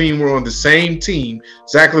Zach LaVine were on the same team,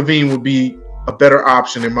 Zach LaVine would be a better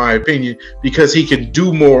option, in my opinion, because he can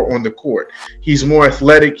do more on the court. He's more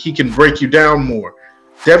athletic. He can break you down more.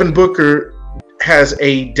 Devin Booker has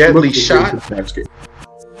a deadly shot.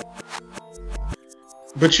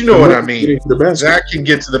 But you know what I mean. Zach can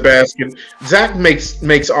get to the basket. Zach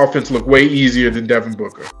makes offense look way easier than Devin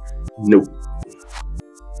Booker. Nope.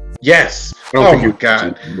 Yes. Oh my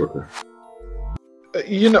God.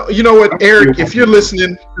 You know what, Eric? If you're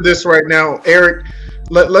listening to this right now, Eric,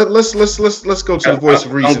 let's go to the voice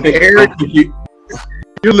of reason. Eric,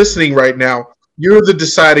 you're listening right now. You're the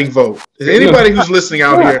deciding vote. Anybody who's listening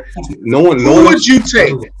out here, who would you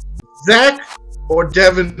take, Zach or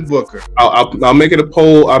Devin Booker? I'll make it a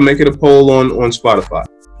poll. I'll make it a poll on Spotify.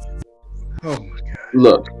 Oh my God!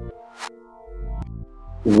 Look,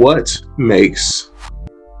 what makes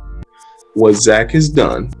what Zach has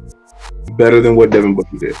done better than what Devin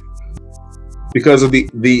Booker did because of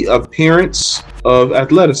the appearance of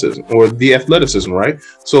athleticism or the athleticism, right?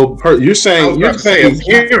 So you're saying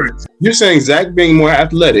Zach being more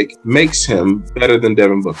athletic makes him better than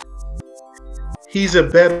Devin Booker. He's a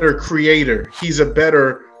better creator. He's a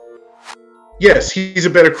better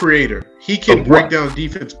creator. He can break down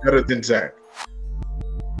defense better than Zach.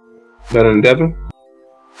 Better than Devin?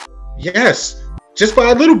 Yes, just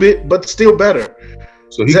by a little bit, but still better.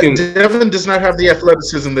 So Devin does not have the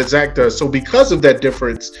athleticism that Zach does. So because of that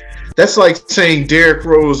difference, that's like saying Derrick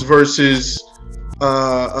Rose versus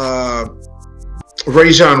Rajon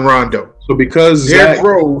Rondo. So because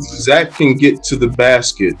Zach can get to the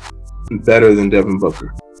basket better than Devin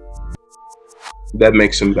Booker, that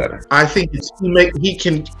makes him better. I think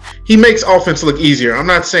he makes offense look easier. I'm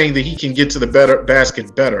not saying that he can get to the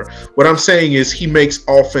basket better. What I'm saying is he makes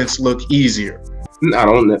offense look easier. I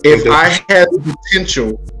don't know. If I had the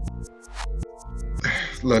potential,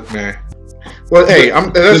 look, man. Well, hey,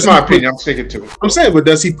 that's my opinion. I'm sticking to it. I'm saying, but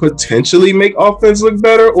does he potentially make offense look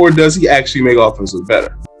better, or does he actually make offense look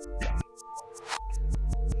better?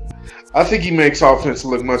 I think he makes offense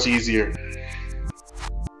look much easier.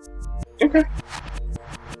 Okay.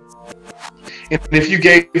 And if you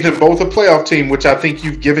gave them both a playoff team, which I think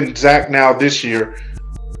you've given Zach now this year,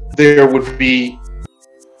 there would be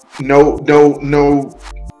no,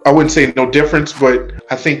 I wouldn't say no difference, but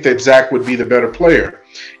I think that Zach would be the better player.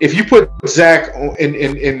 If you put Zach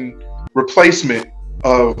in replacement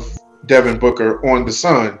of Devin Booker on the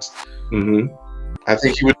Suns, I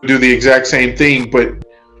think he would do the exact same thing, but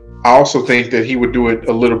I also think that he would do it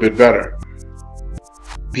a little bit better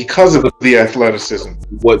because of the athleticism.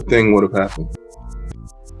 What thing would have happened?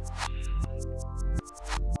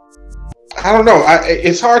 I don't know.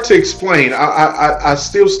 It's hard to explain. I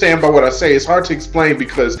still stand by what I say. It's hard to explain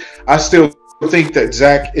because I still think that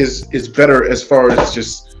Zach is better as far as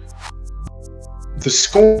just the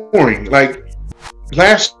scoring. Like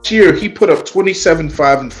last year, he put up 27,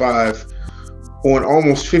 5, and 5 on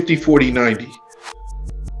almost 50, 40, 90.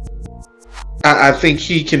 I think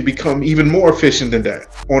he can become even more efficient than that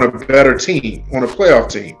on a better team, on a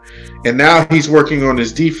playoff team. And now he's working on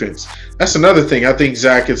his defense. That's another thing. I think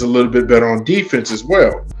Zach is a little bit better on defense as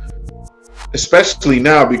well, especially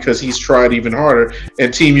now because he's tried even harder.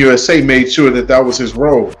 And Team USA made sure that was his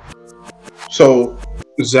role. So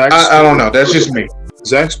I don't know. That's just me.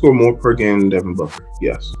 Zach scored more per game than Devin Booker.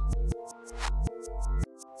 Yes.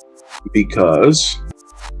 Because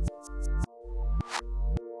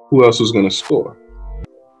who else was going to score?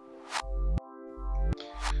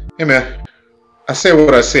 Hey, man. I said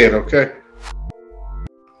what I said, okay?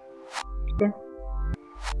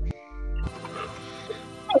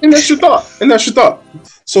 And that's your thought.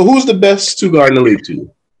 So who's the best two guard in the league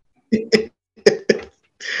to you?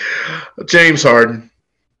 James Harden.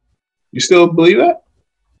 You still believe that?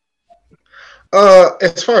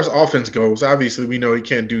 As far as offense goes, obviously we know he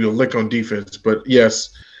can't do a lick on defense, but yes,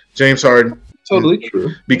 James Harden. Totally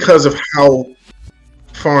true. Because of how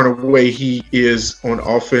far and away he is on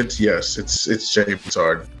offense, yes, it's James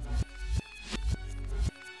Harden.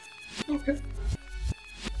 Okay.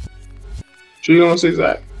 Sure you don't want to say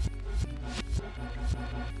Zach?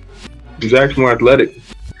 Zach's more athletic.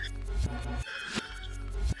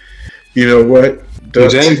 You know what?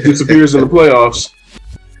 James disappears in the playoffs.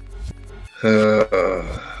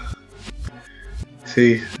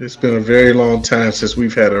 See, it's been a very long time since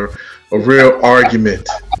we've had a real argument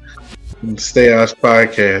in the Stay House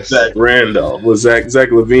podcast. Zach Randolph. Well,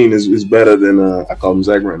 Zach Levine is better than I call him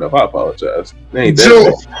Zach Randolph. I apologize. Ain't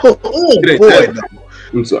that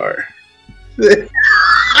I'm sorry.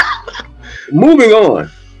 Moving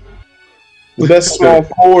on. The best small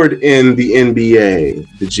forward in the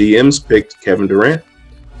NBA. The GMs picked Kevin Durant,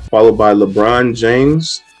 followed by LeBron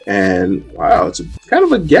James. And wow, it's kind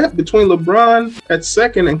of a gap between LeBron at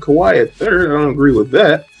second and Kawhi at third. I don't agree with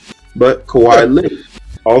that. But Kawhi late.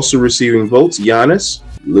 Also receiving votes, Giannis,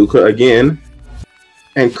 Luka again,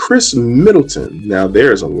 and Chris Middleton. Now,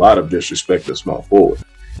 there's a lot of disrespect to small forward.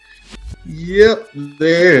 Yep,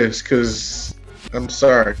 there is, because I'm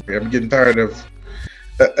sorry. I'm getting tired of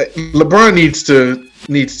LeBron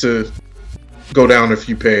needs to go down a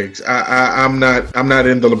few pegs. I'm not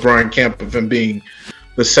in the LeBron camp of him being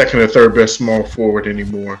the second or third best small forward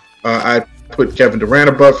anymore. I put Kevin Durant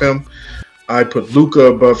above him. I put Luka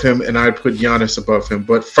above him, and I put Giannis above him.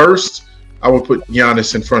 But first, I would put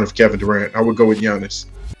Giannis in front of Kevin Durant. I would go with Giannis.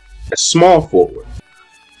 A small forward.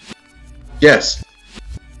 Yes.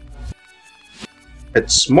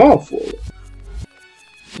 At small forward.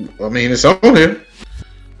 I mean, it's on him.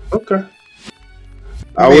 Okay.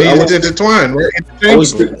 I mean, it's intertwined, right? I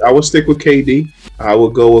would stick with KD. I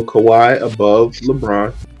would go with Kawhi above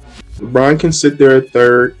LeBron. LeBron can sit there at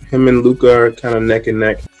third. Him and Luka are kind of neck and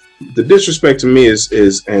neck. The disrespect to me is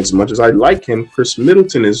as much as I like him, Chris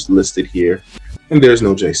Middleton is listed here, and there's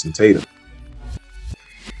no Jason Tatum.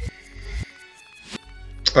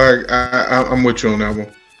 All right, I'm with you on that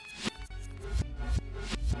one.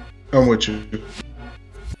 I'm with you.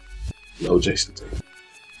 No Jason Tatum.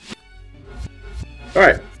 All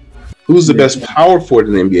right. Who's the best power forward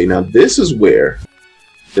in the NBA? Now, this is where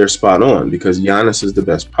they're spot on because Giannis is the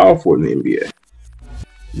best power forward in the NBA.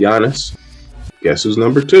 Giannis, guess who's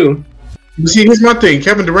number 2? See, here's my thing.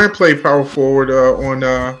 Kevin Durant played power forward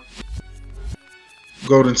on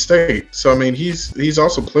Golden State. So, I mean, he's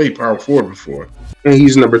also played power forward before. And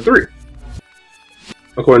he's number 3,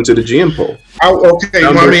 according to the GM poll. Oh, okay.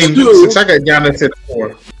 Well, I mean, since I got Giannis at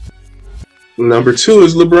 4. Number 2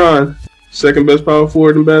 is LeBron. Second best power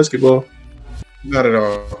forward in basketball. Not at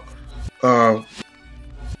all.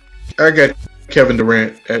 I got Kevin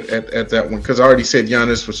Durant at that one because I already said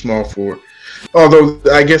Giannis for small forward. Although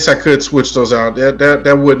I guess I could switch those out.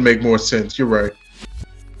 That would make more sense. You're right.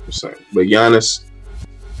 But Giannis,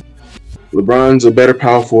 LeBron's a better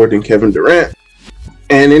power forward than Kevin Durant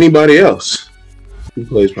and anybody else who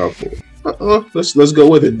plays power forward. Let's go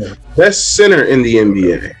with it. Best center in the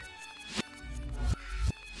NBA.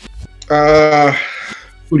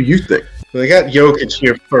 Who do you think? They got Jokic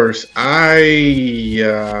here first.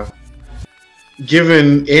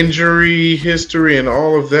 Given injury history and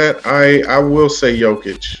all of that, I will say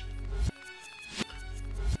Jokic.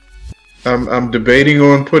 I'm debating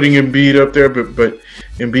on putting Embiid up there, but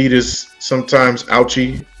Embiid is sometimes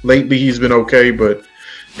ouchy. Lately, he's been okay, but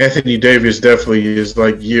Anthony Davis definitely is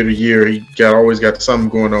like year to year. He always got something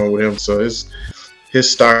going on with him, so his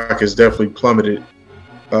stock has definitely plummeted.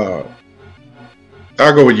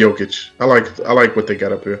 I'll go with Jokic. I like what they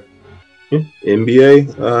got up here.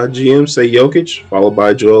 NBA GM say Jokic, followed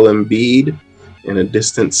by Joel Embiid. In a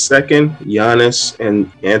distant second, Giannis and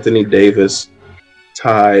Anthony Davis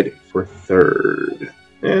tied for third.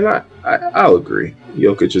 And I'll agree.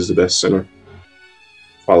 Jokic is the best center,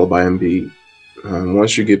 followed by Embiid.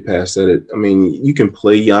 Once you get past that, you can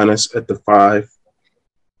play Giannis at the 5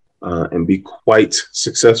 and be quite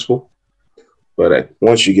successful. But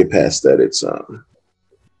once you get past that,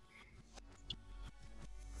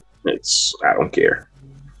 I don't care.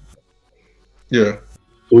 Yeah.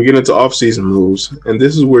 We get into off-season moves, and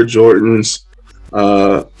this is where Jordan's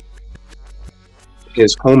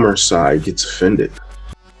his Homer side gets offended.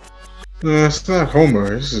 No, it's not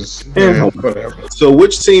Homer. This is whatever. So,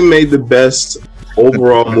 which team made the best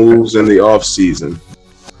overall moves in the off-season?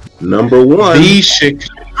 Number 1, the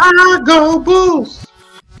Chicago Bulls.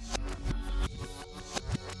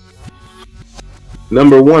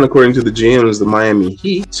 Number 1, according to the GM, is the Miami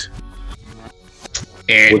Heat.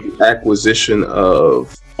 With the acquisition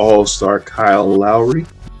of All-Star Kyle Lowry,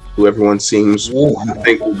 who everyone seems to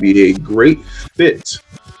think will be a great fit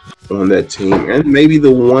on that team, and maybe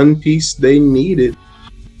the one piece they needed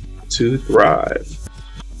to thrive.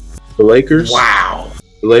 The Lakers. Wow.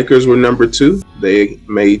 The Lakers were number 2. They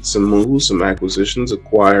made some moves, some acquisitions,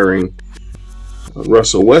 acquiring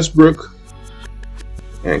Russell Westbrook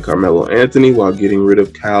and Carmelo Anthony while getting rid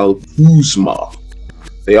of Kyle Kuzma.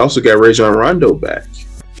 They also got Rajon Rondo back.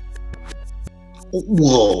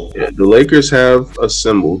 Whoa. Yeah, the Lakers have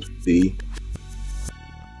assembled the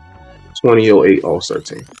 2008 All-Star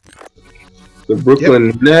team. The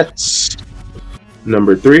Brooklyn Nets,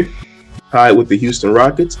 number 3, tied with the Houston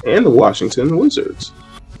Rockets and the Washington Wizards.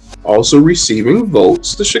 Also receiving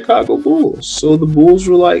votes, the Chicago Bulls. So the Bulls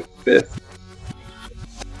were like 5th.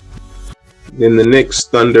 Then the Knicks,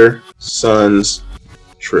 Thunder, Suns,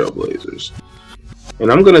 Trailblazers.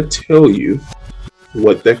 And I'm going to tell you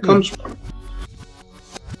what that comes from.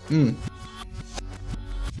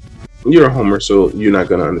 You're a homer, so you're not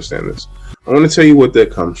going to understand this. I want to tell you what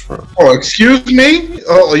that comes from. Oh, excuse me?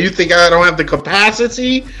 Oh, you think I don't have the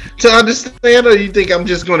capacity to understand, or you think I'm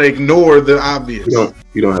just going to ignore the obvious?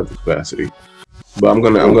 You don't have the capacity. But I'm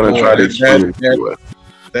gonna try to explain it to you.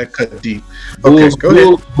 That cut deep. Okay,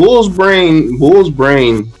 go ahead. Bull's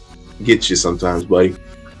brain gets you sometimes, buddy.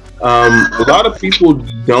 A lot of people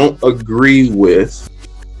don't agree with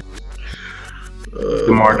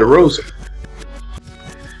DeMar DeRozan.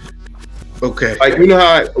 Okay. Like, you know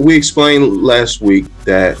how we explained last week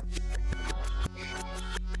that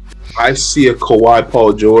I see a Kawhi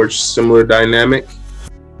Paul George similar dynamic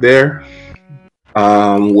there,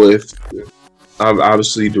 with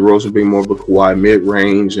obviously DeRozan being more of a Kawhi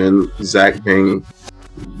mid-range and Zach being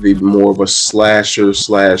the more of a slasher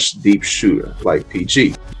 / deep shooter like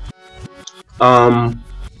PG. I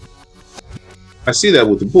see that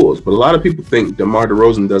with the Bulls, but a lot of people think DeMar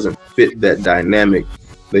DeRozan doesn't fit that dynamic.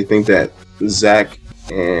 They think that Zach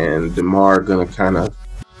and DeMar are going to kind of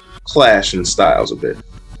clash in styles a bit.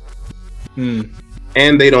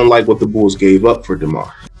 And they don't like what the Bulls gave up for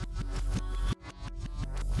DeMar.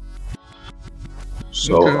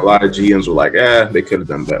 So a lot of GMs were like, they could have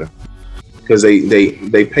done better. Because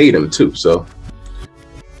they paid him too. So,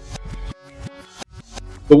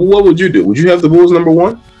 but what would you do? Would you have the Bulls number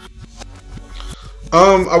 1?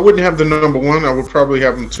 I wouldn't have the number 1. I would probably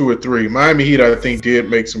have them 2 or 3. Miami Heat, I think, did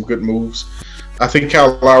make some good moves. I think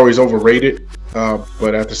Kyle Lowry is overrated,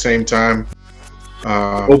 but at the same time,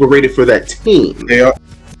 overrated for that team.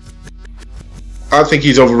 I think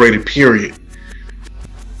he's overrated. Period.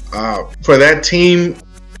 For that team,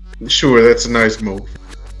 sure, that's a nice move.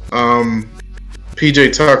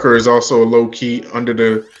 PJ Tucker is also a low-key,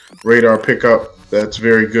 under-the-radar pickup. That's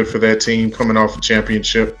very good for that team coming off a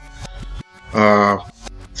championship.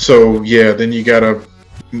 So, yeah, then you got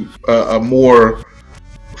a more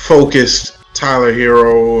focused Tyler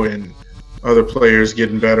Hero and other players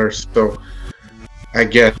getting better. So, I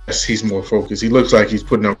guess he's more focused. He looks like he's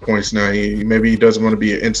putting up points now. Maybe he doesn't want to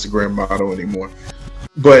be an Instagram model anymore.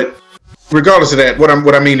 But regardless of that, what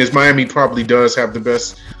I mean is Miami probably does have the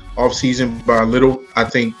best offseason by a little. I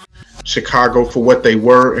think Chicago, for what they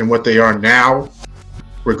were and what they are now,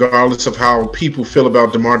 regardless of how people feel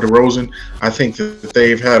about DeMar DeRozan, I think that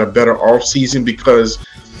they've had a better offseason because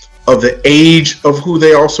of the age of who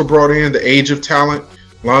they also brought in, the age of talent.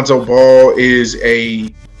 Lonzo Ball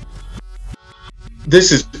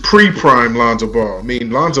this is pre-prime Lonzo Ball. I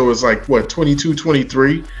mean, Lonzo is like, 22,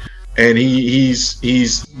 23? And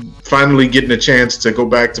he's finally getting a chance to go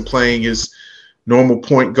back to playing his normal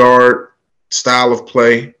point guard style of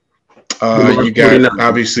play. You got 49.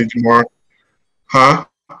 Obviously DeMar. Huh?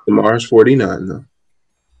 DeMar's 49 though.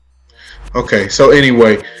 Okay, so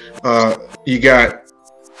anyway, you got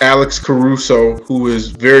Alex Caruso, who is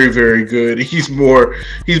very, very good. He's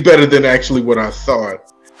better than actually what I thought.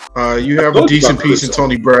 You have a decent piece in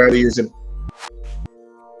Tony Bradley.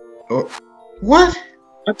 What?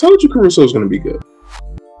 I told you Caruso's going to be good.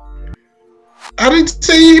 I didn't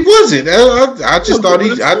say he wasn't. I just thought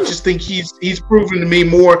I just think he's proven to me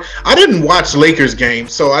more. I didn't watch Lakers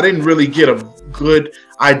games, so I didn't really get a good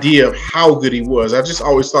idea of how good he was. I just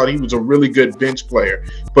always thought he was a really good bench player,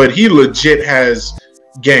 but he legit has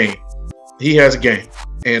game. He has game,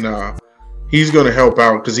 and he's going to help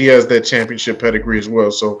out because he has that championship pedigree as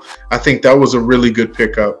well. So I think that was a really good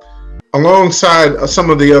pickup. Alongside some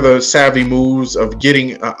of the other savvy moves of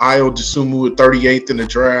getting Ayo Dosunmu at 38th in the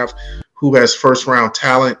draft, who has first-round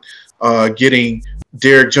talent, getting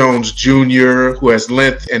Derrick Jones Jr., who has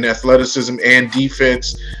length and athleticism and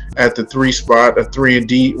defense at the 3 spot, a 3 and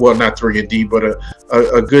D, well, not 3 and D, but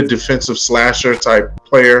a good defensive slasher type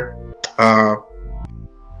player.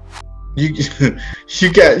 You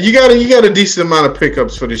got a decent amount of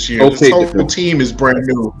pickups for this year. This whole team is brand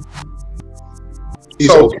new.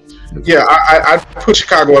 So, yeah, I put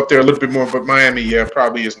Chicago up there a little bit more, but Miami,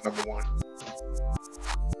 probably is number 1.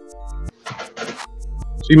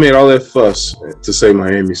 So you made all that fuss to say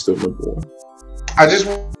Miami's still number 1. I just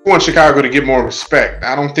want Chicago to get more respect.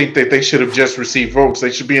 I don't think that they should have just received votes.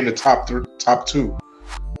 They should be in the top 2. All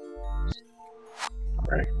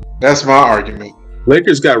right. That's my argument.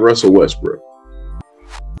 Lakers got Russell Westbrook.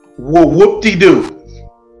 Well, whoop-de-doo.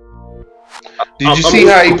 Did you see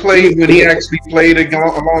how he played when he actually played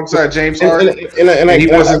alongside James Harden? And he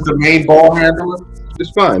wasn't the main ball handler?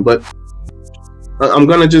 It's fine, but I'm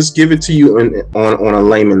going to just give it to you on a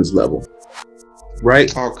layman's level.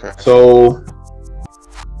 Right? Okay. So,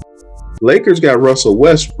 Lakers got Russell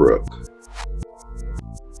Westbrook.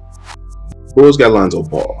 Bulls got Lonzo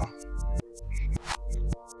Ball.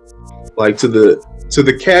 Like, to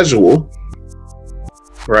the casual,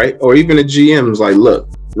 right? Or even the GM's like, look,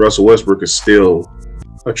 Russell Westbrook is still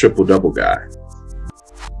a triple-double guy.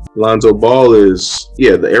 Lonzo Ball is,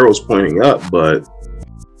 the arrow's pointing up, but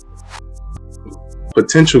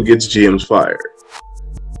potential gets GMs fired.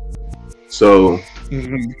 So,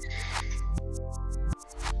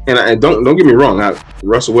 and don't get me wrong,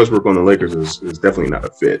 Russell Westbrook on the Lakers is definitely not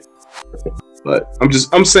a fit. But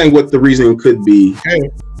I'm saying what the reasoning could be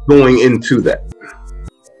going into that.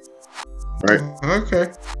 Right?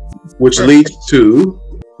 Okay. Which leads to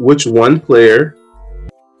which one player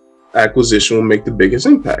acquisition will make the biggest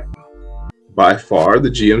impact. By far, the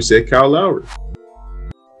GM said Kyle Lowry.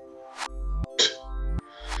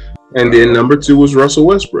 And then number 2 was Russell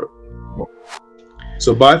Westbrook.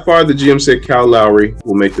 So by far, the GM said Kyle Lowry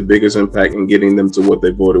will make the biggest impact in getting them to what they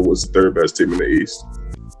voted was the third best team in the East.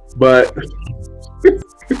 But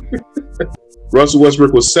Russell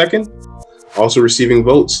Westbrook was second, also receiving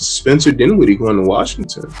votes. Spencer Dinwiddie going to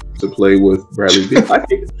Washington to play with Bradley Beal.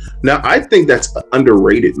 I think that's an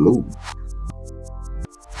underrated move.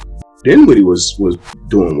 Dinwiddie was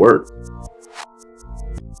doing work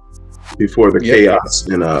before the chaos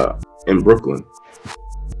in Brooklyn.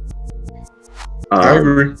 I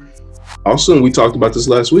agree. Also, we talked about this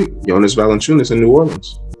last week. Jonas Valanciunas in New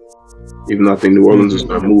Orleans. Even though I think New Orleans is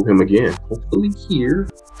going to move him again, hopefully here,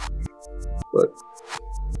 but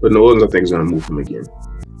New Orleans I think is going to move him again.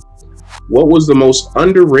 What was the most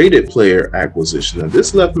underrated player acquisition? Now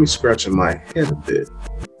this left me scratching my head a bit.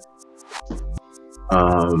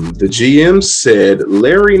 The GM said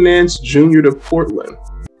Larry Nance Jr. to Portland.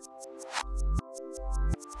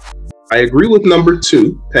 I agree with number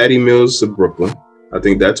 2, Patty Mills to Brooklyn. I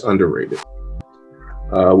think that's underrated.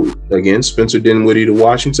 Again, Spencer Dinwiddie to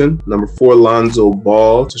Washington. Number 4, Lonzo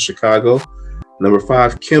Ball to Chicago. Number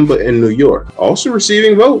 5, Kemba in New York. Also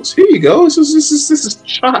receiving votes. Here you go. This is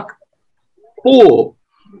chock full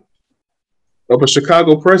of a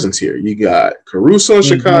Chicago presence here. You got Caruso in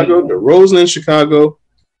Chicago, DeRozan in Chicago,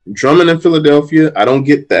 Drummond in Philadelphia. I don't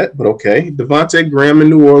get that, but okay. Devontae Graham in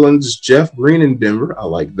New Orleans, Jeff Green in Denver. I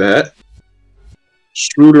like that.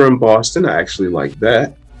 Schroeder in Boston. I actually like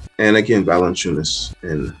that. And again, Valanciunas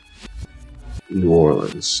in New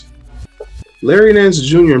Orleans. Larry Nance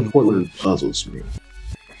Jr. in Portland puzzles me.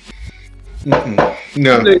 No,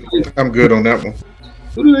 I'm good on that one.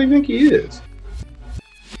 Who do they think he is?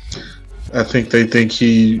 I think they think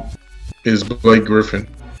he is Blake Griffin,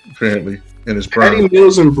 apparently, in his prime. Patty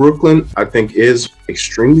Mills in Brooklyn, I think, is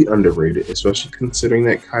extremely underrated, especially considering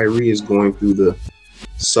that Kyrie is going through the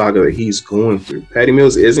saga that he's going through. Patty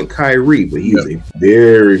Mills isn't Kyrie, but he's a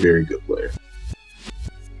very, very good player.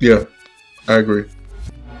 Yeah, I agree.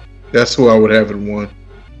 That's who I would have in one.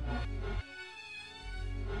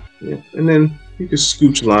 Yeah, and then you can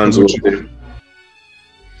scooch Lonzo a bit.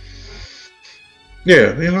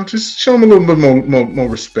 Yeah, just show him a little bit more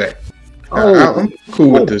respect. I'm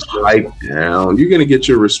cool with this. Pipe down. You're gonna get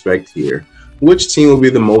your respect here. Which team will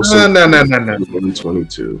be the most? No.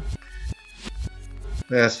 2022.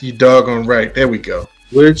 That's you doggone right. There we go.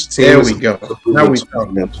 Which team? There we go. Now we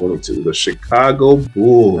talking about 22. The Chicago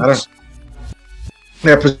Bulls.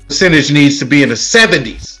 That percentage needs to be in the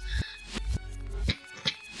 70s.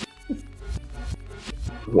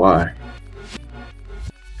 Why?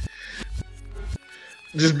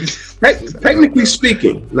 Technically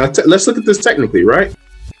speaking, now let's look at this technically, right?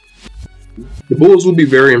 The Bulls will be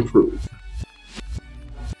very improved.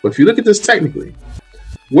 But if you look at this technically,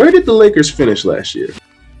 where did the Lakers finish last year?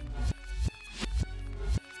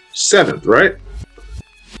 7th, right?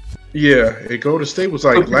 Yeah, Golden State was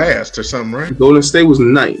like last or something, right? Golden State was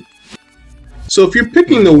 9th. So if you're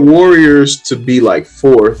picking the Warriors to be like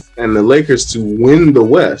 4th and the Lakers to win the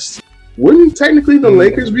West, wouldn't technically the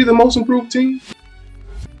Lakers be the most improved team?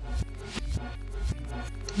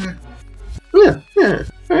 Yeah,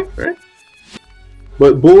 right.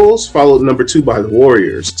 But Bulls followed number 2 by the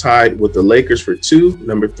Warriors, tied with the Lakers for 2.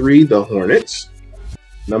 Number 3, the Hornets.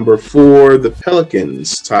 Number 4, the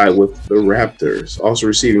Pelicans, tied with the Raptors. Also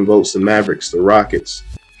receiving votes, the Mavericks, the Rockets.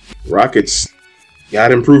 Rockets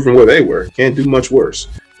got improved from where they were. Can't do much worse.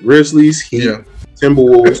 Grizzlies, Heat,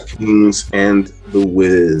 Timberwolves, Kings, and the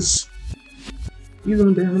Wiz. You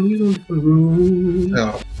going down the road.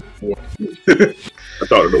 No. I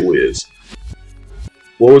thought of the Wiz.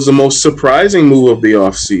 What was the most surprising move of the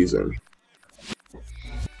offseason?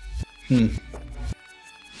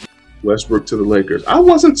 Westbrook to the Lakers. I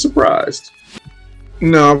wasn't surprised.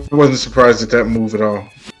 No, I wasn't surprised at that move at all.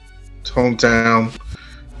 It's hometown.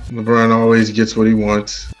 LeBron always gets what he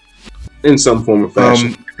wants. In some form of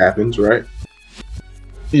fashion. It happens, right?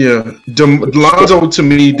 Yeah. Lonzo to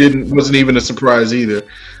me wasn't even a surprise either.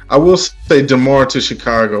 I will say DeMar to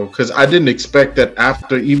Chicago because I didn't expect that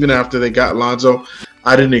even after they got Lonzo,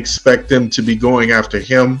 I didn't expect them to be going after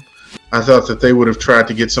him. I thought that they would have tried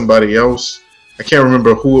to get somebody else. I can't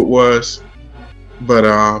remember who it was, but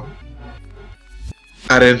I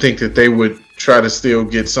didn't think that they would try to still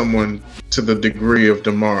get someone to the degree of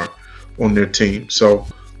DeMar on their team. So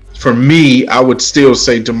for me, I would still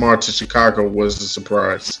say DeMar to Chicago was a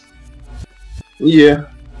surprise. Yeah.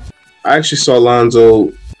 I actually saw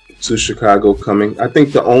Lonzo to Chicago coming. I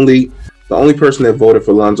think the only person that voted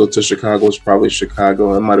for Lonzo to Chicago was probably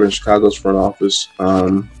Chicago. It might have been Chicago's front office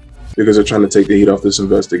because they're trying to take the heat off this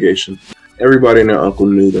investigation. Everybody and their uncle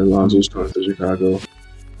knew that Lonzo was coming to Chicago.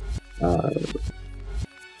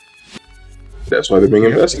 That's why they're being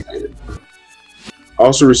investigated.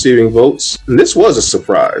 Also receiving votes, and this was a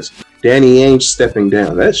surprise. Danny Ainge stepping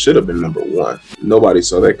down. That should have been number 1. Nobody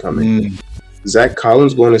saw that coming. Zach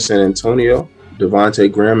Collins going to San Antonio.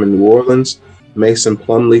 Devontae Graham in New Orleans. Mason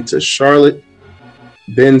Plumlee to Charlotte.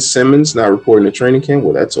 Ben Simmons not reporting to training camp.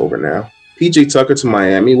 Well, that's over now. PJ Tucker to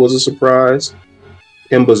Miami was a surprise.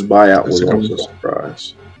 Kemba's buyout was also a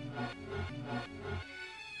surprise.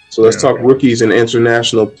 So let's talk rookies and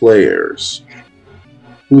international players.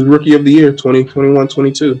 Who's rookie of the year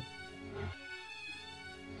 2021-22?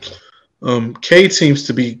 Cade seems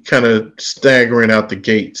to be kind of staggering out the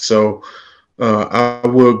gate, so I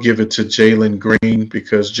will give it to Jalen Green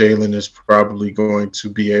because Jalen is probably going to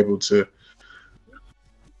be able to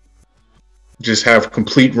just have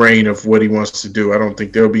complete reign of what he wants to do. I don't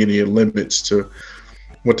think there'll be any limits to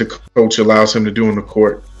what the coach allows him to do on the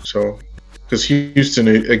court. So, because Houston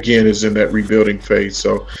again is in that rebuilding phase,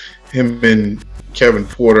 so him and Kevin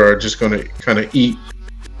Porter are just going to kind of eat.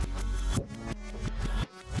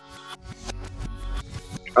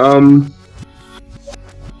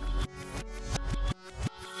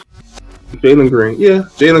 Jalen Green. Yeah,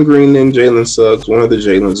 Jalen Green and Jalen Suggs. One of the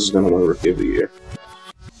Jalens is going to win Rookie of the Year.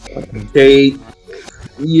 Cade.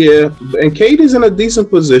 Yeah, and Cade is in a decent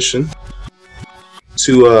position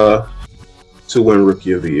to win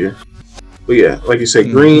Rookie of the Year. But yeah, like you said,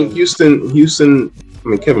 Green, Houston. I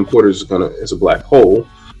mean, Kevin Porter is a black hole,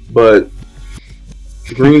 but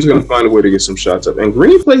Green's gonna find a way to get some shots up. And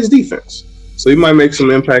Green plays defense, so he might make some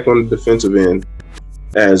impact on the defensive end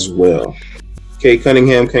as well. Cade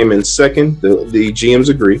Cunningham came in second. The GMs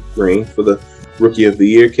agree. Green for the Rookie of the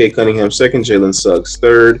Year. Cade Cunningham second. Jalen Suggs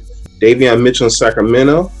third. Davion Mitchell in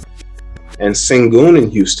Sacramento. And Sengun in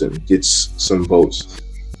Houston gets some votes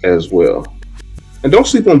as well. And don't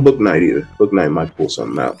sleep on Book Knight either. Book Knight might pull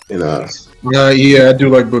something out. Yeah, I do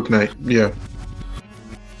like Book Knight. Yeah.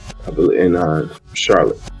 In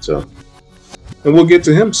Charlotte. So, and we'll get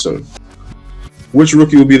to him soon. Which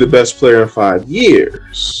rookie will be the best player in 5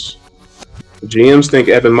 years? The GMs think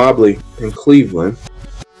Evan Mobley in Cleveland,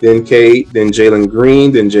 then Cade, then Jalen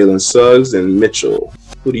Green, then Jalen Suggs, then Mitchell.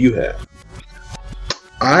 Who do you have?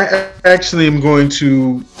 I actually am going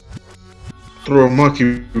to throw a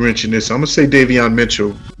monkey wrench in this. I'm going to say Davion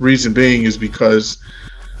Mitchell. Reason being is because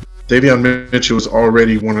Davion Mitchell is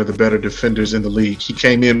already one of the better defenders in the league. He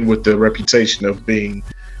came in with the reputation of being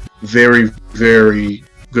very, very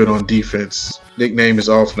good on defense. Nickname is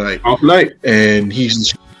Off Night. Off Night. And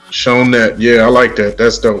he's shown that. Yeah, I like that.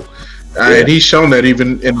 That's dope. Yeah. And he's shown that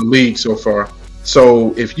even in the league so far.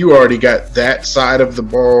 So if you already got that side of the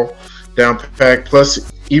ball down packed,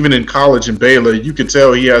 plus even in college in Baylor, you can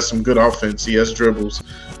tell he has some good offense. He has dribbles.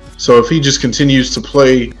 So if he just continues to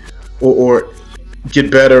play or get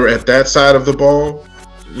better at that side of the ball,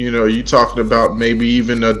 you're talking about maybe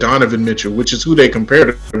even Donovan Mitchell, which is who they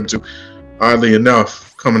compared him to, oddly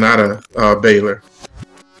enough, coming out of Baylor.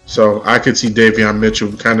 So I could see Davion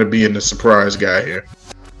Mitchell kind of being the surprise guy here.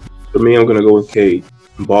 For me, I'm going to go with Cade.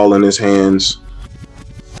 Ball in his hands.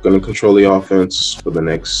 Going to control the offense for the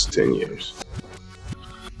next 10 years.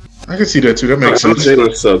 I can see that too. That makes sense. I'm a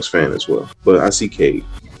Jalen Suggs fan as well, but I see Cade.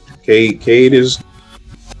 Cade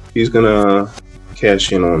he's going to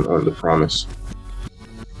cash in on the promise.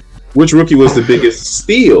 Which rookie was the biggest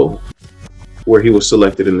steal where he was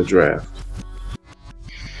selected in the draft?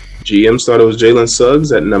 GMs thought it was Jalen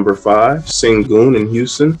Suggs at number 5, Sengun in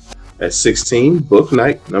Houston at 16, Book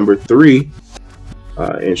Knight number 3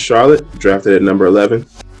 in Charlotte, drafted at number 11,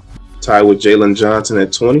 tied with Jalen Johnson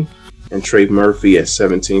at 20, and Trey Murphy at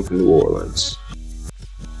 17 from New Orleans.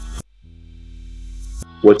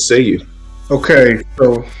 What say you? Okay,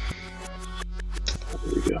 so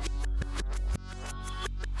here we go.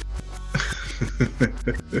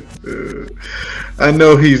 I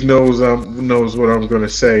know he knows what I'm going to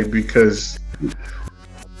say because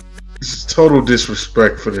it's total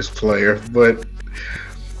disrespect for this player. But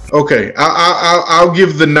okay, I'll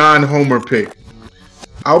give the non-homer pick.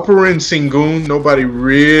 Alperen Sengun, nobody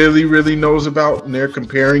really knows about, and they're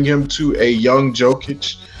comparing him to a young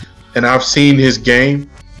Jokic. And I've seen his game.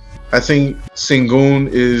 I think Sengun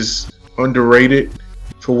is underrated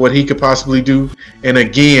for what he could possibly do. And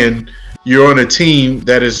again, you're on a team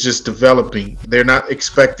that is just developing. They're not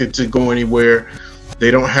expected to go anywhere.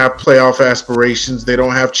 They don't have playoff aspirations. They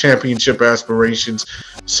don't have championship aspirations.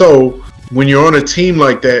 So when you're on a team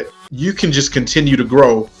like that, you can just continue to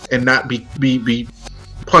grow and not be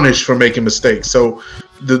punished for making mistakes. So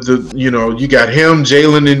you got him,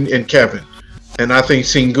 Jalen, and Kevin. And I think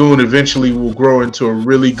Sengun eventually will grow into a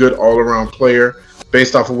really good all-around player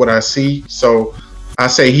based off of what I see. So I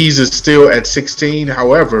say he's still at 16.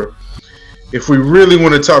 However, if we really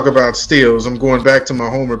want to talk about steals, I'm going back to my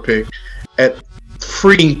homer pick. At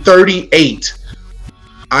freaking 38,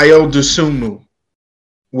 Ayo Dosunmu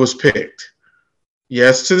was picked.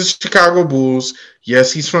 Yes, to the Chicago Bulls.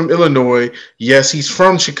 Yes, he's from Illinois. Yes, he's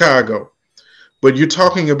from Chicago. But you're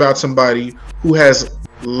talking about somebody who has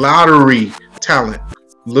lottery talent.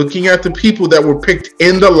 Looking at the people that were picked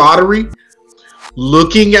in the lottery,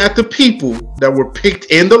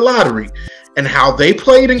 and how they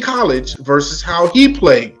played in college versus how he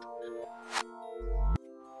played,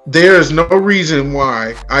 there is no reason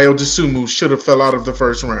why Ayo Dosunmu should have fell out of the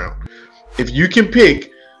first round. If you can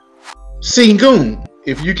pick Sengun,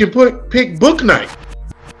 if you can pick Bouknight,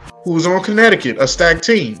 who's on Connecticut, a stacked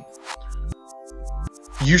team,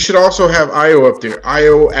 you should also have Ayo up there.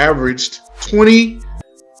 Ayo averaged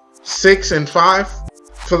 26 and 5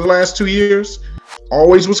 for the last 2 years.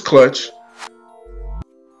 Always was clutch.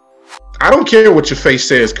 I don't care what your face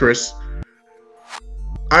says, Chris.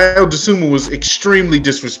 Ayo Dosunmu was extremely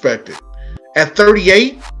disrespected. At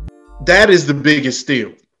 38, that is the biggest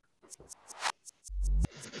steal.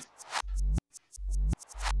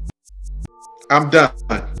 I'm done.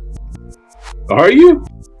 Are you?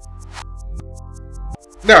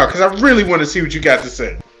 No, because I really want to see what you got to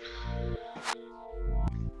say.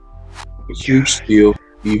 A huge steal,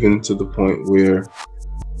 even to the point where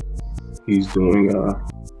he's doing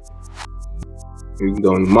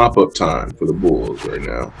mop-up time for the Bulls right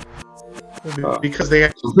now. Because they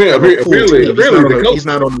actually really, he's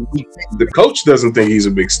not on the week. The coach doesn't think he's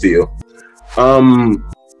a big steal. Then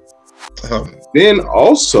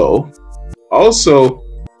also,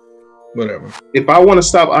 whatever. If I want to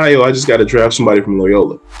stop Ayo, I just got to draft somebody from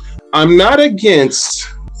Loyola. I'm not against.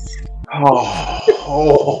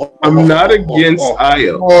 I'm not against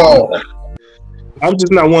Ayo. I'm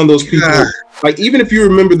just not one of those people. Like, even if you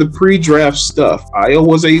remember the pre-draft stuff, Ayo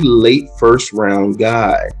was a late first round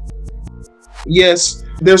guy. Yes,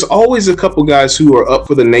 there's always a couple guys who are up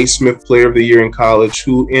for the Naismith Player of the Year in college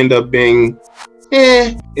who end up being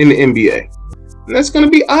in the NBA. And that's going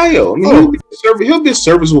to be Ayo. I mean, he'll be a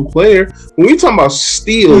serviceable player. When we talk about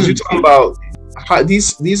steals, you're talking about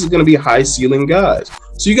these are going to be high ceiling guys.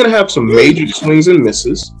 So you're going to have some major swings and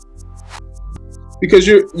misses, because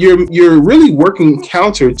you're really working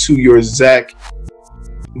counter to your Zach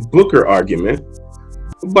Booker argument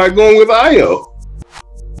by going with Ayo.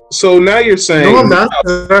 So now you're saying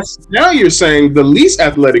now you're saying the least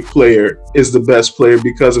athletic player is the best player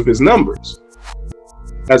because of his numbers,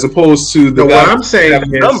 as opposed to the guy what I'm saying is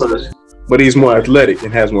numbers, but he's more athletic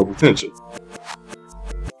and has more potential.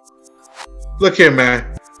 Look here, man.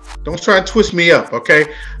 Don't try to twist me up,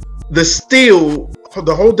 okay? The steal,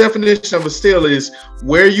 the whole definition of a steal is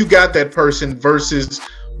where you got that person versus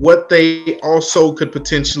what they also could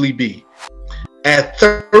potentially be. At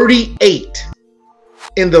 38,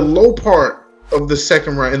 in the low part of the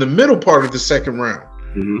second round, in the middle part of the second round,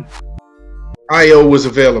 Ayo was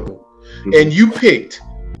available. And you picked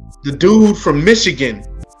the dude from Michigan,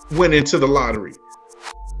 went into the lottery.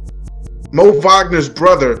 Mo Wagner's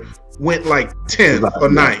brother went like 10th or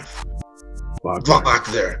 9th.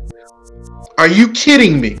 Wagner. Are you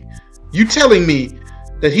kidding me? You telling me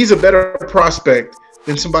that he's a better prospect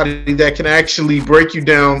than somebody that can actually break you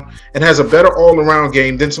down and has a better all-around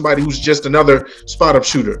game than somebody who's just another spot-up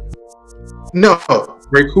shooter? No.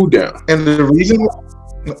 Break who down? And the reason...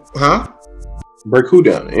 Break who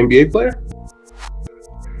down? NBA player?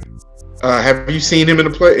 Have you seen him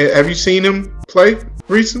play? Have you seen him play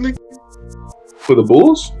recently? For the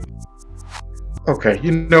Bulls? Okay,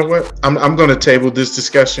 you know what? I'm going to table this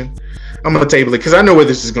discussion. I'm going to table it because I know where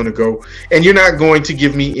this is going to go, and you're not going to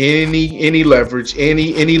give me any leverage,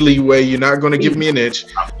 any leeway. You're not going to give me an inch.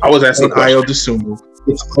 I was asking Ayo Dosunmu.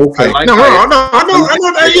 It's okay. No.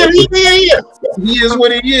 Yeah. He is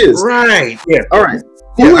what he is. Right. Yeah. All right.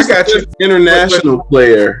 Who is the best international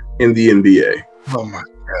player in the NBA? Oh my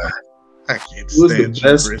God, I can't stand. Who is the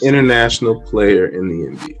best international player in the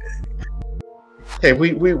NBA? Hey,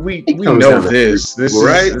 we know this. This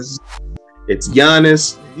right? It's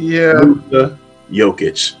Giannis. Yeah. Luka,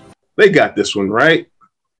 Jokic. They got this one right.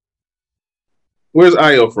 Where's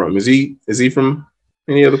Ayo from? Is he from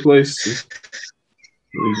any other place?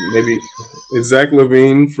 Maybe is Zach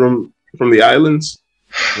LaVine from the islands?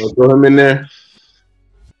 I'll throw him in there.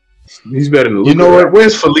 He's better than Luka. You know what?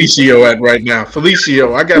 Where's Felicio at right now?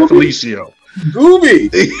 Felicio. I got Felicio.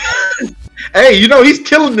 Gooby. Hey, you know he's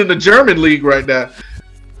killing in the German league right now.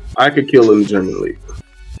 I could kill in the German league.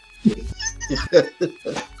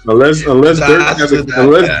 unless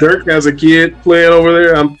Dirk has a kid playing over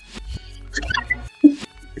there,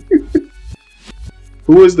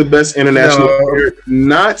 Who is the best international player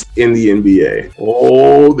not in the NBA?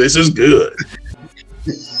 Oh, this is good.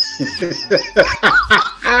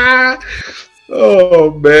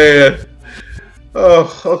 Oh man.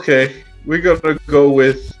 Oh, okay. We're gonna go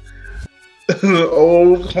with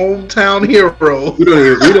old hometown hero. We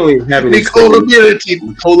don't even have any. Nikola Mirotic.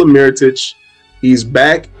 Nikola Mirotic. He's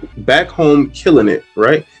back home, killing it,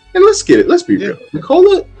 right? And let's get it. Let's be real.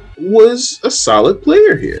 Nikola was a solid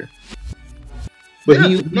player here, but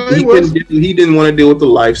he didn't want to deal with the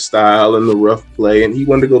lifestyle and the rough play, and he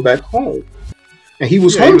wanted to go back home. And he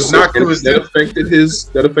was homesick, and that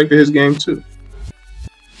affected his game too.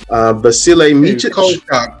 Vasile Micic.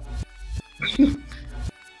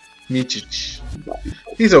 Micic.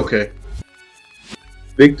 He's okay.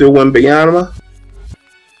 Victor Wembanyama.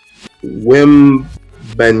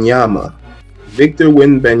 Victor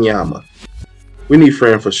Wembanyama. We need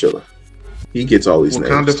Fran Fraschilla. He gets all these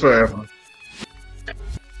Wakanda names. forever.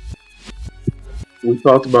 We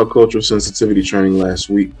talked about cultural sensitivity training last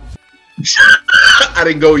week. I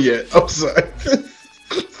didn't go yet. I'm sorry.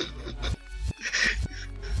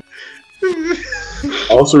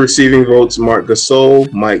 Also receiving votes: Marc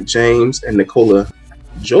Gasol, Mike James, and Nikola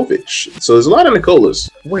Jovic. So there's a lot of Nikolas.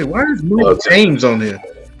 Wait, why is Mike James on there?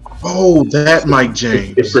 Oh, that Mike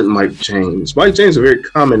James. Different Mike James. Mike James is a very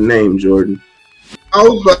common name, Jordan. I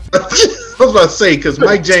was about to say, because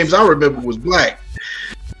Mike James, I remember, was black.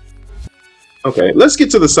 Okay, let's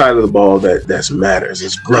get to the side of the ball that matters.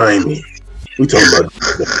 It's grimy. We talking about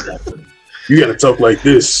you got to talk like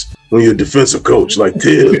this when you're a defensive coach, like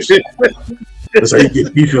Tibbs. That's how you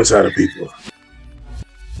get defense out of people.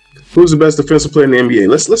 Who's the best defensive player in the NBA?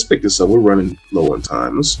 Let's pick this up. We're running low on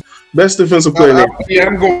time. Best defensive player in the NBA. Yeah,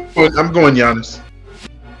 I'm going Giannis.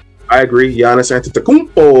 I agree. Giannis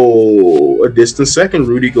Antetokounmpo. A distant second,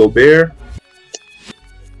 Rudy Gobert.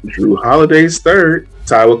 Drew Holiday's third.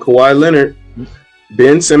 Tied with Kawhi Leonard.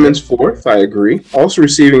 Ben Simmons fourth. I agree. Also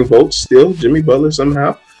receiving votes still, Jimmy Butler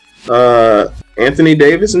somehow. Anthony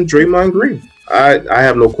Davis and Draymond Green. I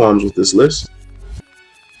have no qualms with this list.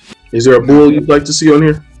 Is there a bull you'd like to see on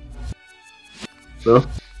here? No?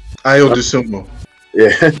 Ayo Dosunmu.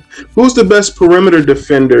 Yeah. Who's the best perimeter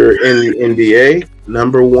defender in the NBA?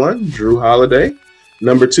 Number 1, Drew Holiday.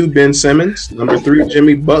 Number 2, Ben Simmons. Number 3,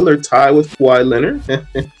 Jimmy Butler, tied with Kawhi Leonard.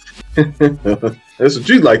 That's what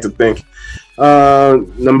you'd like to think. The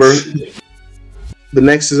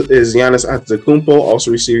next is Giannis Antetokounmpo,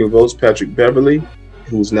 also receiving votes. Patrick Beverly,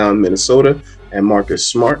 who's now in Minnesota, and Marcus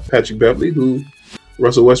Smart. Patrick Beverly, who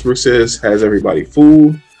Russell Westbrook says has everybody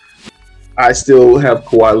fooled. I still have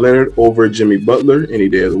Kawhi Leonard over Jimmy Butler any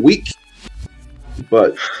day of the week,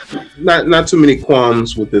 but not too many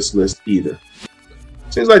qualms with this list either.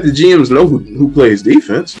 Seems like the GMs know who plays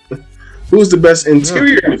defense. Who's the best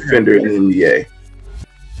interior defender in the NBA?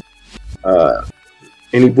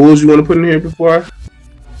 Any Bulls you want to put in here before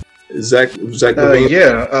Zach LaVine?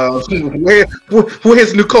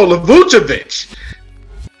 Where's Nikola Vucevic?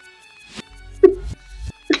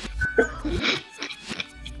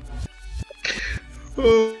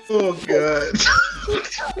 Oh God!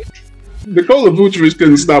 Nikola Vucevic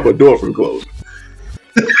couldn't stop a door from closing.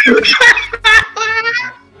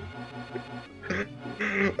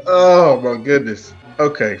 Oh my goodness.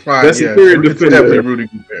 Okay, fine. That's superior defender. Definitely Rudy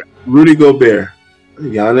Gobert. Rudy Gobert.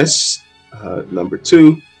 Giannis, number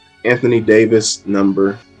 2. Anthony Davis,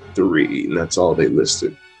 number 3. And that's all they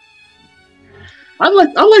listed. I'd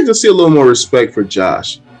like to see a little more respect for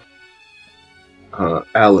Josh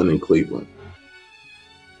Allen in Cleveland.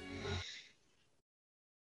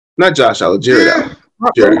 Not Josh Allen, Jared Allen.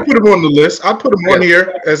 I'll put him on the list. I'll put him on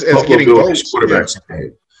here as getting votes.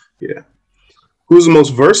 Yeah. Who's the most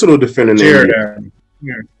versatile defender in the Jared NBA? Allen.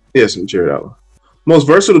 Yes, Jared Allen. Most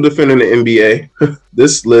versatile defender in the NBA.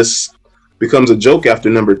 This list becomes a joke after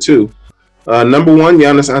number 2. Number 1,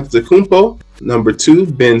 Giannis Antetokounmpo. Number 2,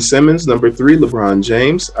 Ben Simmons. Number 3, LeBron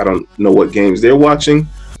James. I don't know what games they're watching.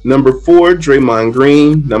 Number 4, Draymond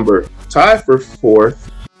Green. Tied for 4th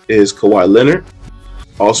is Kawhi Leonard.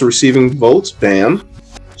 Also receiving votes, Bam,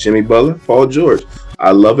 Jimmy Butler, Paul George.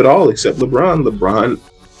 I love it all except LeBron.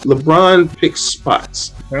 LeBron picks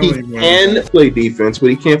spots. He can play defense, but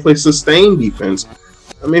he can't play sustained defense.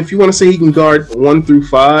 I mean, if you want to say he can guard 1 through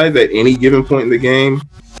 5 at any given point in the game,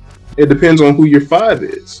 it depends on who your 5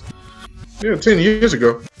 is. Yeah, 10 years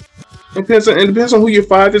ago. It depends on who your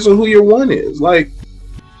 5 is and who your 1 is. Like,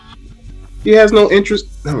 he has no interest.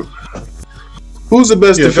 No. Who's the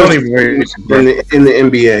best defender in the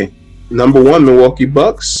NBA? Number 1, Milwaukee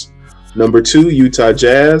Bucks. Number 2, Utah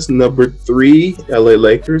Jazz. Number 3, LA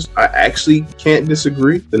Lakers. I actually can't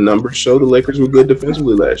disagree. The numbers show the Lakers were good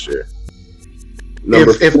defensively last year.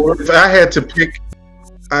 Number four. If I had to pick,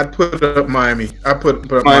 I'd put up Miami. I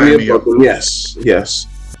put up Miami up. Yes.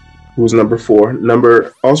 Who's number four?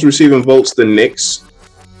 Also receiving votes, the Knicks.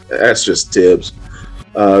 That's just Tibbs.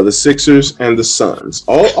 The Sixers and the Suns.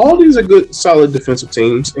 All these are good, solid defensive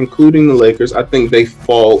teams, including the Lakers. I think they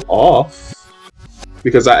fall off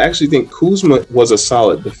because I actually think Kuzma was a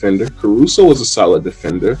solid defender. Caruso was a solid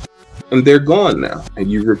defender, and they're gone now.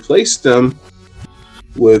 And you replace them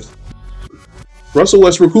with Russell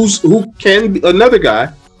Westbrook, who can be another guy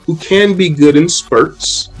who can be good in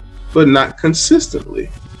spurts, but not consistently.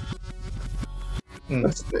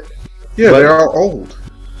 That's it. Yeah, they're all old.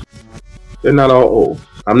 They're not all old.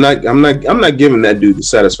 I'm not giving that dude the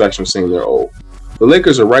satisfaction of saying they're old. The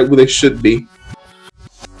Lakers are right where they should be.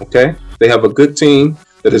 Okay? They have a good team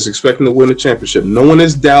that is expecting to win a championship. No one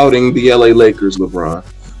is doubting the LA Lakers, LeBron.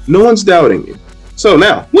 No one's doubting you. So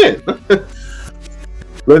now, win.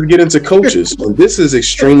 Let's get into coaches. And this is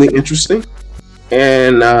extremely interesting.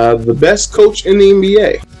 And the best coach in the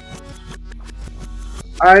NBA.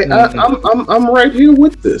 I'm right here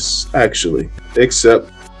with this, actually,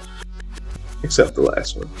 except the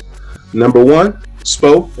last one. Number one,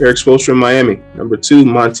 Eric Spoelstra in Miami. Number two,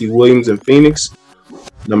 Monty Williams in Phoenix.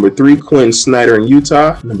 Number three, Quinn Snyder in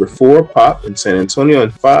Utah. Number four, Pop in San Antonio.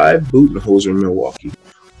 And five, Budenholzer in Milwaukee.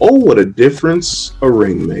 Oh, what a difference a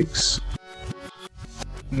ring makes.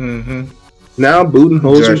 Mm-hmm. Now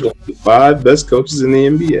Budenholzer's one of the five best coaches in the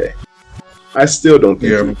NBA. I still don't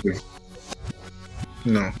think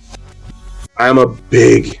No. I'm a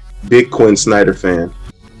big Quinn Snyder fan.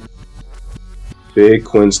 Big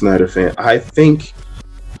Quinn Snyder fan. I think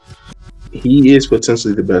he is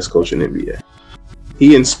potentially the best coach in the NBA.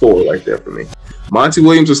 He and Spoel right there for me. Monty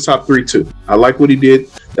Williams was top 3 too. I like what he did.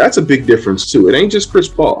 That's a big difference too. It ain't just Chris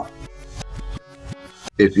Paul.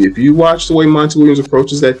 If you watch the way Monty Williams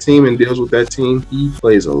approaches that team and deals with that team, he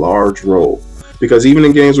plays a large role. Because even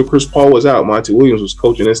in games where Chris Paul was out, Monty Williams was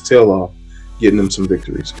coaching his tail off, getting them some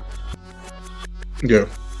victories. Yeah.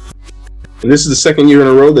 And this is the second year in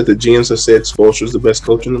a row that the GMs have said Spoelstra is the best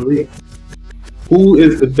coach in the league. Who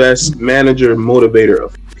is the best manager, motivator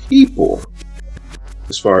of people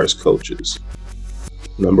as far as coaches?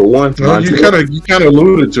 Number one. No, you kind of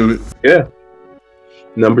alluded to it. Yeah.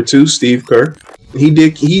 Number two, Steve Kerr.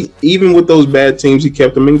 He even with those bad teams, he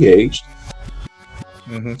kept them engaged.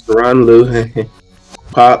 Ron Lue,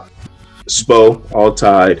 Pop, Spo, all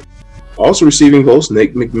tied. Also receiving votes,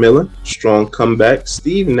 Nate McMillan, strong comeback.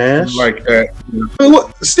 Steve Nash, like that.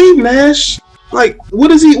 What? Steve Nash, like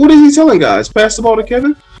what is he telling guys? Pass the ball to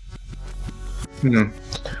Kevin.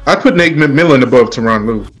 I put Nate McMillan above Tyronn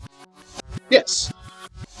Lue. Yes,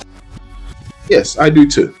 I do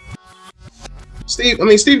too. Steve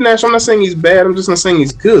Nash. I'm not saying he's bad. I'm just not saying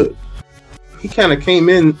he's good. He kind of came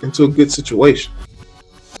into a good situation.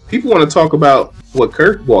 People want to talk about what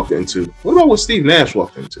Kirk walked into. What about what Steve Nash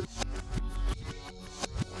walked into?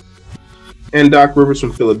 And Doc Rivers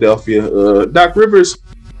from Philadelphia. Doc Rivers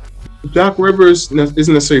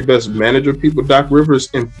isn't necessarily best manager of people. Doc Rivers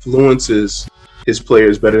influences his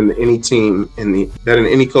players better than any better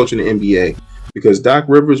than any coach in the NBA. Because Doc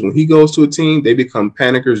Rivers, when he goes to a team, they become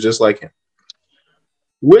panickers just like him.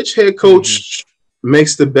 Which head coach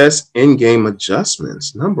makes the best in-game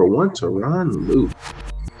adjustments? Number one, Tyronn Lue.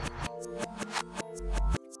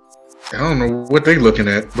 I don't know what they're looking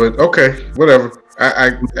at, but okay, whatever.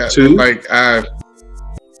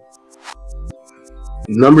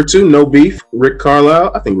 Number two, no beef, Rick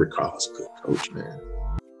Carlisle. I think Rick Carlisle's a good coach, man.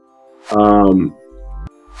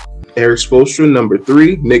 Eric Spoelstra, number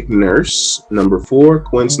three, Nick Nurse, number four,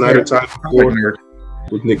 Quinn Snyder, tied for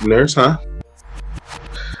with Nick Nurse, huh?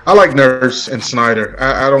 I like Nurse and Snyder.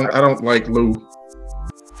 I don't like Lue.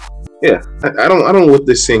 Yeah, I don't know what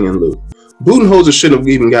they're seeing in Lue. Budenholzer shouldn't have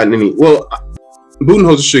even gotten any. Well,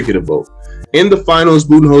 Budenholzer should get a vote. In the finals,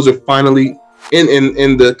 Budenholzer finally,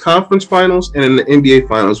 in the conference finals and in the NBA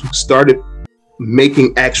finals, started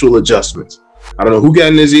making actual adjustments. I don't know who got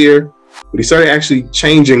in his ear, but he started actually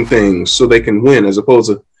changing things so they can win as opposed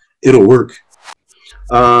to it'll work.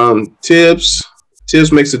 Tibbs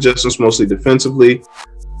makes adjustments mostly defensively.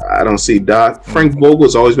 I don't see Doc. Frank Vogel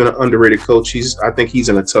has always been an underrated coach. I think he's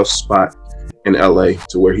in a tough spot in LA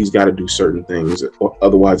to where he's got to do certain things.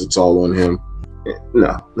 Otherwise, it's all on him.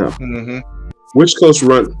 No. Which coach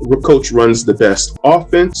runs the best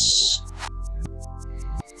offense?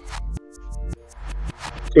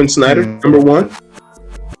 Quinn Snyder, number one.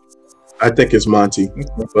 I think it's Monty.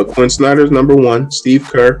 But Quinn Snyder's number one. Steve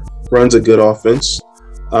Kerr runs a good offense.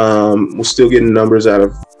 We're still getting numbers out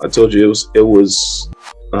of, I told you it was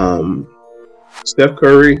Steph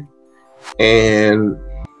Curry and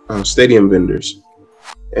stadium vendors.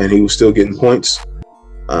 and he was still getting points.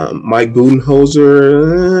 Mike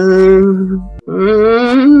Budenholzer.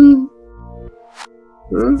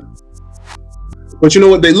 But you know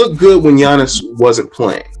what? They looked good when Giannis wasn't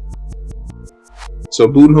playing. So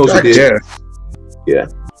Budenholzer did. Yeah.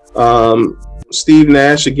 Steve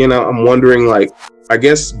Nash, again, I'm wondering, like, I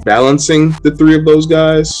guess balancing the three of those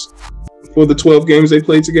guys for the 12 games they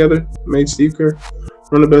played together made Steve Kerr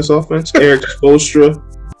run the best offense. Eric Spoelstra,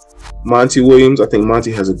 Monty Williams. I think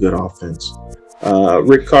Monty has a good offense.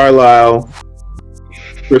 Rick Carlisle,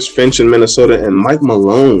 Chris Finch in Minnesota, and Mike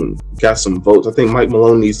Malone got some votes. I think Mike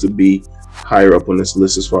Malone needs to be higher up on this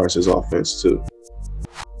list as far as his offense, too.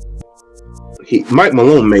 Mike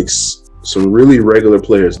Malone makes some really regular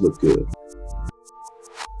players look good.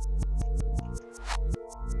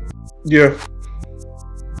 Yeah.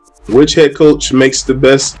 Which head coach has the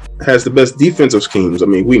best defensive schemes? I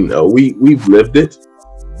mean, we know. We've lived it.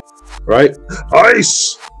 Right?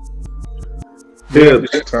 Ice! Yeah.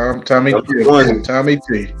 Tommy T.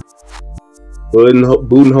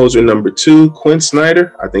 Budenholzer number 2. Quinn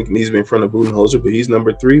Snyder. I think he needs to be in front of Budenholzer, but he's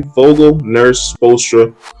number 3. Vogel, Nurse,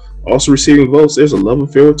 Spoelstra. Also receiving votes, there's a love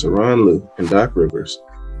affair with Tyronn Lue and Doc Rivers.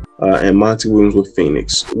 And Monty Williams with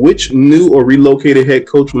Phoenix. Which new or relocated head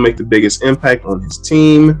coach will make the biggest impact on his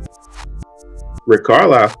team? Rick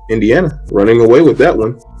Carlisle, Indiana, running away with that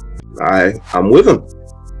one. I'm with him.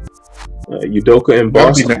 Udoka in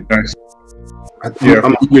Boston. Nice.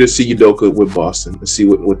 I'm eager to see Udoka with Boston and see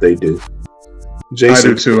what they do.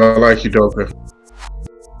 Jason, I do too. I like Udoka.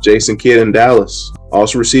 Jason Kidd in Dallas.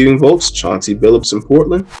 Also receiving votes, Chauncey Billups in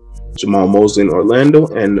Portland, Jamal Mosley in Orlando,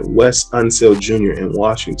 and Wes Unseld Jr. in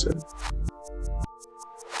Washington.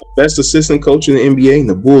 Best assistant coach in the NBA, and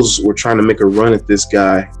the Bulls were trying to make a run at this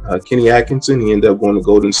guy. Kenny Atkinson, he ended up going to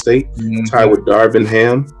Golden State, tied with Darvin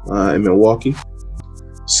Ham in Milwaukee.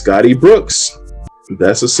 Scotty Brooks,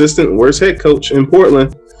 best assistant, worst head coach in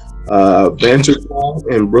Portland. Vanderpool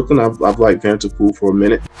in Brooklyn, I've liked Vanderpool for a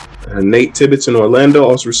minute. Nate Tibbetts in Orlando,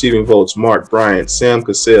 also receiving votes. Mark Bryant, Sam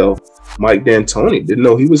Cassell, Mike D'Antoni, didn't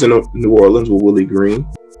know he was in New Orleans with Willie Green.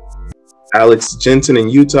 Alex Jensen in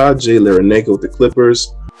Utah, Jay Larranaga with the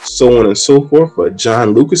Clippers, so on and so forth.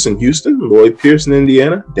 John Lucas in Houston, Lloyd Pierce in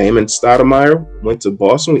Indiana, Damon Stoudemire went to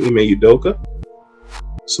Boston with Ime Udoka.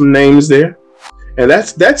 Some names there. And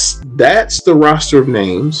that's the roster of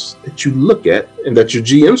names that you look at and that your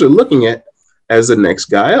GMs are looking at as the next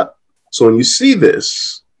guy up. So when you see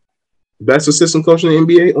this, best assistant coach in the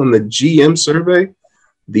NBA on the GM survey,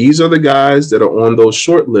 these are the guys that are on those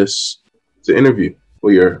short lists to interview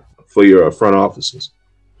for your front offices.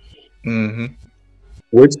 Mm-hmm.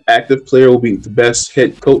 Which active player will be the best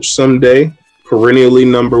head coach someday? Perennially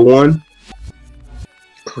number 1,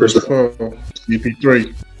 Chris Paul,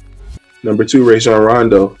 CP3. Number 2, Rajon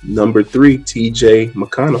Rondo. Number 3, TJ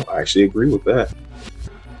McConnell. I actually agree with that.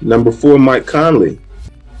 Number 4, Mike Conley.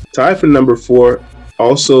 Tied for number 4,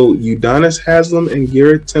 also Udonis Haslem and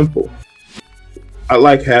Garrett Temple. I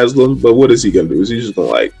like Haslem, but what is he going to do? Is he just going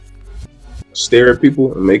to like stare at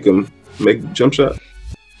people and make jump shot?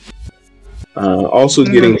 Also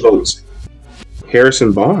getting votes,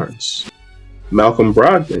 Harrison Barnes, Malcolm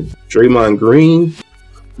Brogdon, Draymond Green,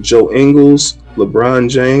 Joe Ingles, LeBron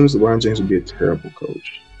James. LeBron James would be a terrible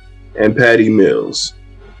coach. And Patty Mills.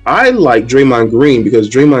 I like Draymond Green because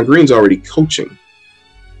Draymond Green's already coaching.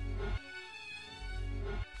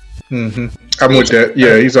 Mm-hmm. I'm with that.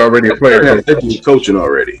 Yeah, he's already a player. He's coaching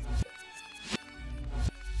already.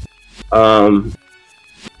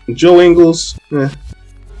 Joe Ingles.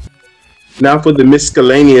 Now for the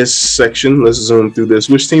miscellaneous section. Let's zoom through this.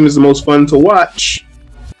 Which team is the most fun to watch?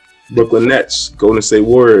 Brooklyn Nets, Golden State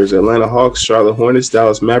Warriors, Atlanta Hawks, Charlotte Hornets,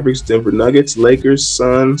 Dallas Mavericks, Denver Nuggets, Lakers,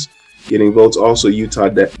 Suns. Getting votes also Utah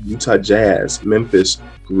Jazz, Memphis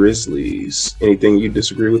Grizzlies. Anything you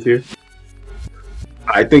disagree with here?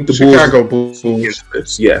 I think the Chicago Bulls.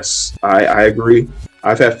 Yes, I agree.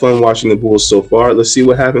 I've had fun watching the Bulls so far. Let's see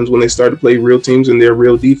what happens when they start to play real teams and their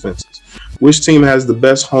real defenses. Which team has the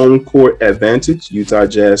best home court advantage? Utah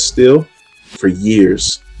Jazz still for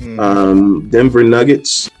years. Denver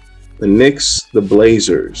Nuggets, the Knicks, the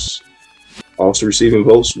Blazers. Also receiving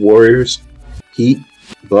votes, Warriors, Heat,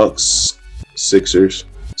 Bucks, Sixers,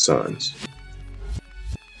 Suns.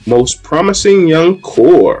 Most promising young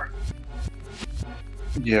core.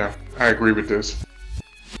 Yeah, I agree with this.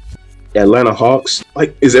 Atlanta Hawks.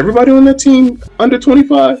 Like, is everybody on that team under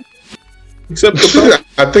 25? Except the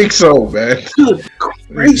I think so, man. Good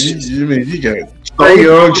gracious. You mean you got Trae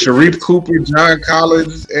Young, Sharif Cooper, John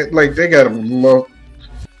Collins, and, like, they got a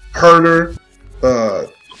Herder.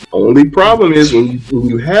 Only problem is when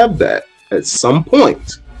you have that at some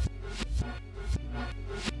point,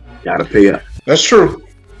 Gotta pay up. That's true.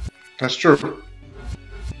 That's true.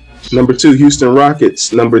 Number 2, Houston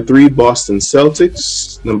Rockets. Number 3, Boston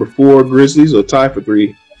Celtics. Number 4, Grizzlies, or tie for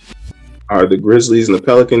 3, are the Grizzlies and the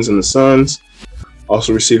Pelicans and the Suns.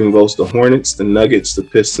 Also receiving votes, the Hornets, the Nuggets, the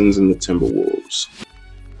Pistons, and the Timberwolves.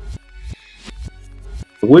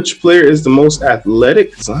 Which player is the most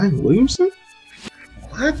athletic? Zion Williamson?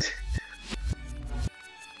 What?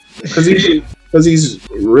 Because he's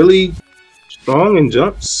really strong and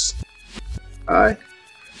jumps high,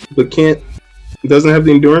 but doesn't have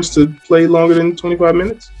the endurance to play longer than 25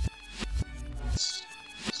 minutes.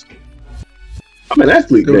 I'm an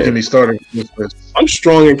athlete, Don't man. get me started. I'm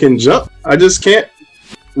strong and can jump. I just can't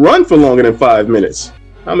run for longer than 5 minutes.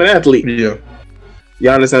 I'm an athlete. Yeah.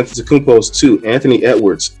 Giannis Antetokounmpo's 2. Anthony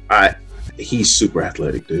Edwards. He's super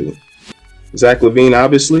athletic, dude. Zach LaVine,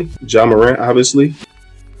 obviously. Ja Morant, obviously.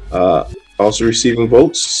 Also receiving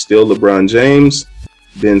votes. Still LeBron James,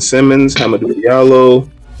 Ben Simmons, Hamidou Diallo,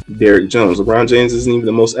 Derrick Jones. LeBron James isn't even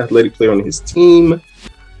the most athletic player on his team.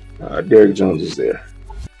 Derrick Jones is there.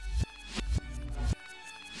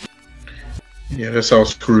 Yeah, that's all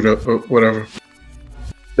screwed up, but whatever.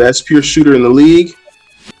 Best pure shooter in the league.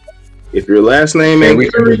 If your last name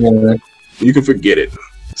ain't Curry, you can forget it.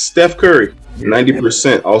 Steph Curry,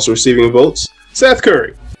 90%, also receiving votes. Seth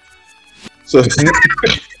Curry. So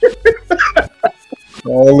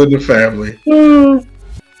all in the family.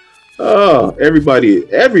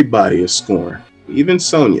 Everybody is scoring. Even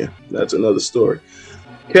Sonya. That's another story.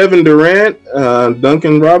 Kevin Durant,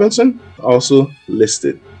 Duncan Robinson, also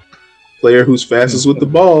listed. Player who's fastest with the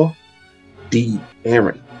ball,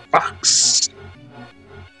 De'Aaron Fox.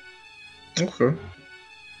 Okay.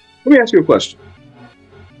 Let me ask you a question.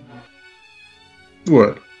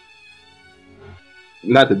 What?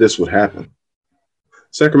 Not that this would happen.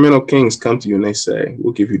 Sacramento Kings come to you and they say,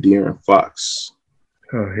 we'll give you De'Aaron Fox.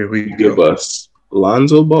 Oh, here we Give go. us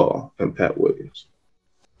Lonzo Ball and Pat Williams.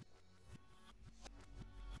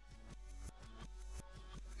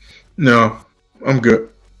 No, I'm good.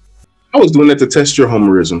 I was doing that to test your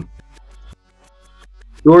homerism.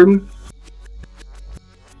 Jordan,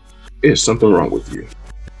 there's something wrong with you.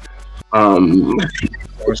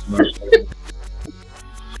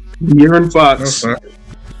 De'Aaron Fox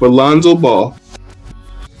for Lonzo Ball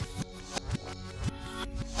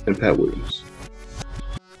and Pat Williams.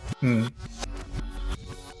 Do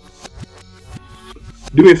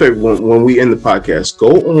me a favor when we end the podcast,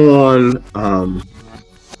 go on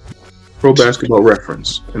Pro Basketball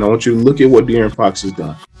Reference, and I want you to look at what De'Aaron Fox has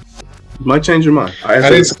done. You might change your mind. I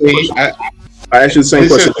asked you the same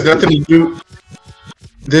question.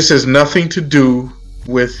 This has nothing to do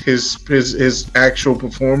with his actual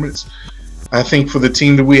performance. I think for the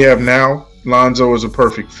team that we have now, Lonzo is a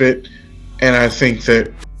perfect fit, and I think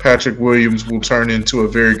that Patrick Williams will turn into a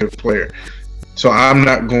very good player. So I'm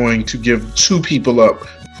not going to give two people up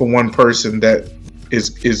for one person that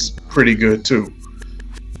is pretty good too.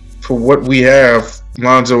 For what we have,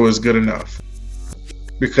 Lonzo is good enough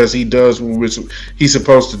because he does what he's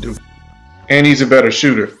supposed to do, and he's a better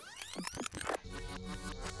shooter.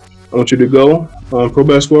 I want you to go on Pro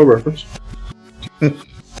Basketball Reference. I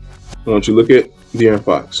want you to look at De'Aaron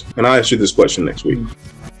Fox, and I'll ask you this question next week.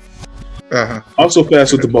 Also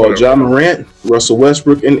fast with the ball, Ja Morant, Russell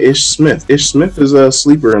Westbrook, and Ish Smith. Ish Smith is a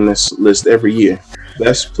sleeper on this list every year.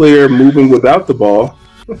 Best player moving without the ball,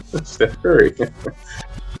 Steph Curry.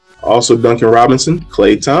 Also Duncan Robinson,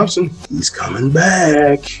 Klay Thompson, he's coming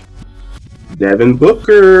back. Devin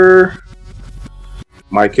Booker,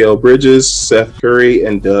 Mikal Bridges, Seth Curry,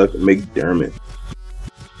 and Doug McDermott.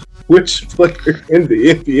 Which player in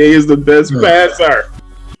the NBA is the best passer?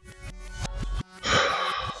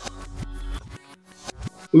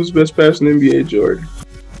 Who's best passer in the NBA, Jordan?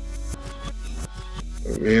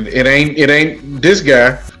 It ain't this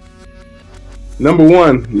guy. Number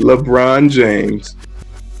 1, LeBron James.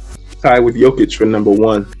 Tied with Jokic for number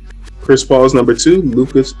 1. Chris Paul's number 2.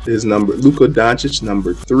 Luka Doncic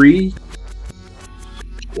number 3.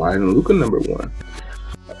 Why isn't Luka number 1?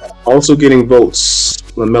 Also getting votes,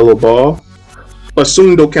 LaMelo Ball.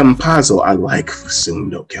 Facundo Campazzo. I like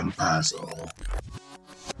Facundo Campazzo.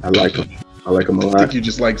 I like him a lot. I think you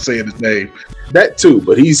just like saying his name. That too,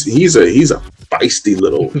 but he's a feisty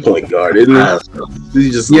little point guard, isn't he?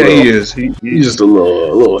 He's just he is. He's just a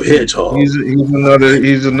little hedgehog.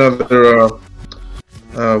 He's another.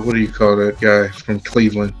 What do you call that guy from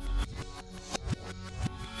Cleveland?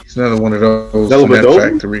 He's another one of those from that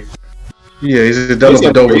factory. Yeah, he's a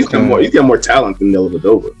Dellavedova. He's got more talent than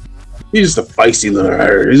Dellavedova. He's just a feisty little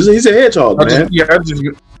nerd. He's a hedgehog, man. I just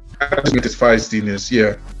get this feistiness.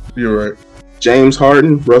 Yeah, you're right. James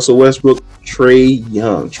Harden, Russell Westbrook, Trae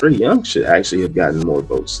Young. Trae Young should actually have gotten more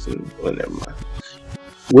votes than. Well, never mind.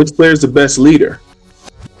 Which player is the best leader?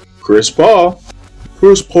 Chris Paul.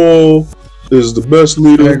 Chris Paul is the best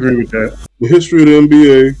leader. I agree with that. In the history of the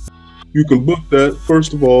NBA. You can book that,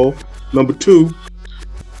 first of all. Number 2.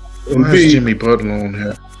 And Why is Jimmy Butler on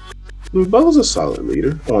here? Butler's a solid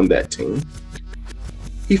leader on that team.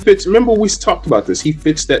 He fits. Remember, we talked about this. He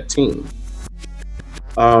fits that team.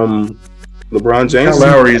 LeBron James. Kyle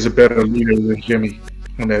Lowry is a better leader than Jimmy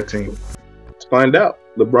on that team. Let's find out.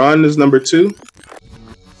 LeBron is number 2.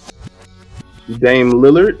 Dame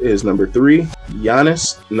Lillard is number 3.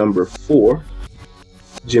 Giannis, number 4.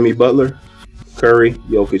 Jimmy Butler, Curry,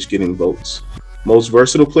 Jokic getting votes. Most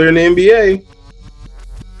versatile player in the NBA.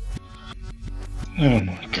 Oh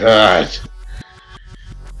my God.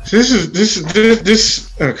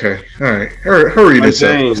 This. Okay, all right. Hurry this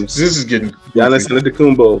up. This is getting. Giannis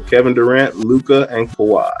Antetokounmpo, Kevin Durant, Luka, and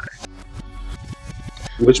Kawhi.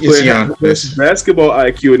 Which player has the best basketball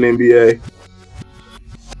IQ in the NBA?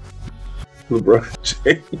 LeBron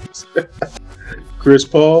James, Chris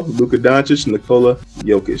Paul, Luka Doncic, Nikola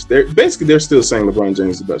Jokic. They're still saying LeBron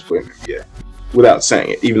James is the best player in the NBA without saying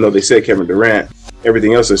it. Even though they said Kevin Durant,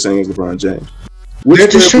 everything else they're saying is LeBron James. They're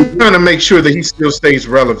just trying to make sure that he still stays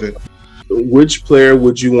relevant. Which player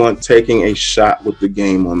would you want taking a shot with the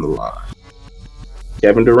game on the line?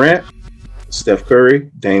 Kevin Durant, Steph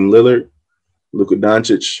Curry, Dame Lillard, Luka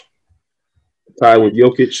Doncic, tied with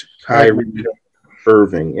Jokic, Kyrie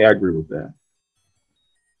Irving. Yeah, I agree with that.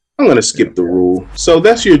 I'm going to skip the rule. So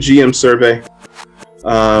that's your GM survey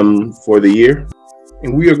for the year.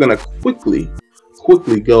 And we are going to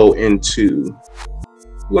quickly go into...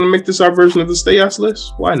 We're going to make this our version of the Stayos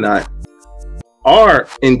list. Why not? Our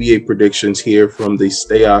NBA predictions here from the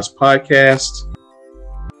Stayos podcast.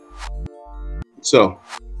 So,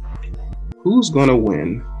 who's going to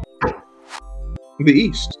win the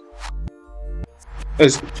East?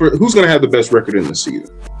 Who's going to have the best record in the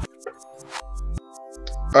season?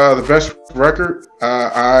 The best record,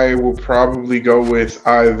 I will probably go with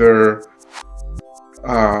either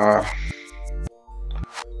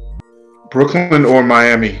Brooklyn or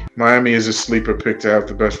Miami. Miami is a sleeper pick to have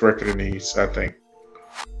the best record in the East, I think.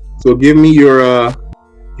 So give me your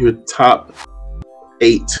top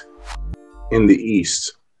 8 in the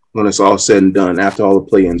East when it's all said and done. After all the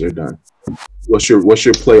play-ins are done, what's your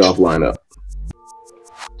playoff lineup?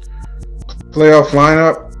 Playoff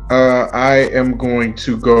lineup. I am going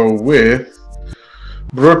to go with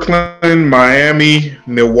Brooklyn, Miami,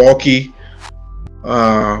 Milwaukee,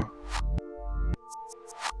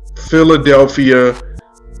 Philadelphia,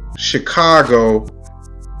 Chicago,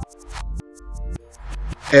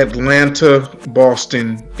 Atlanta,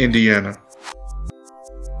 Boston, Indiana.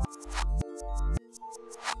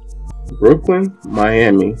 Brooklyn,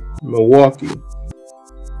 Miami, Milwaukee,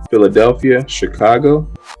 Philadelphia,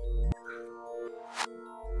 Chicago,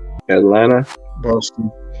 Atlanta,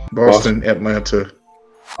 Boston, Atlanta.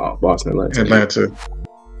 Oh, Boston, Atlanta.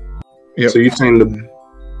 Yep. So you're saying the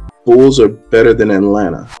Bulls are better than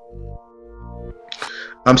Atlanta?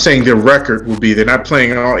 I'm saying their record will be. They're not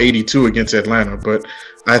playing all 82 against Atlanta, but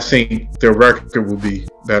I think their record will be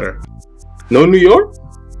better. No New York?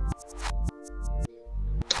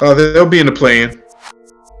 They'll be in the play-in.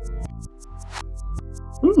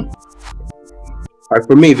 All right,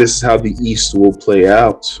 for me, this is how the East will play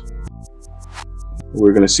out.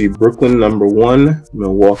 We're going to see Brooklyn number 1,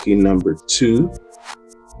 Milwaukee number 2,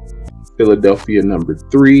 Philadelphia number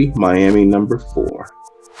 3, Miami number 4,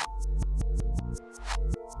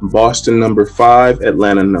 Boston number 5,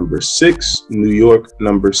 Atlanta number 6, New York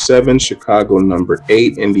number 7, Chicago number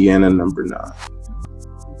 8, Indiana number 9.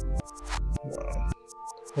 Wow.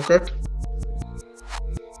 Okay.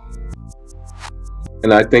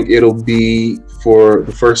 And I think it'll be, for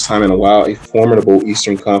the first time in a while, a formidable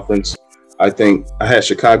Eastern Conference. I think I had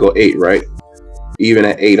Chicago 8, right? Even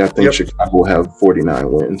at 8, I think Chicago will have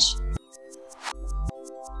 49 wins.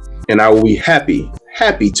 And I will be happy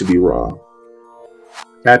to be wrong.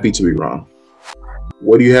 Happy to be wrong.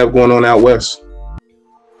 What do you have going on out west?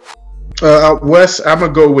 Out west, I'm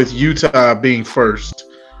going to go with Utah being first.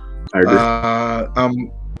 I agree. I'm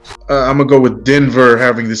going to go with Denver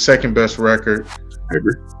having the second best record. I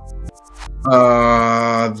agree.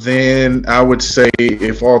 Then I would say,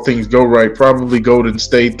 if all things go right, probably Golden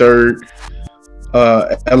State third,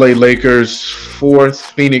 LA Lakers fourth,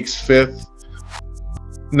 Phoenix fifth.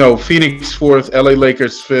 No, Phoenix fourth, LA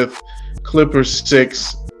Lakers fifth, Clippers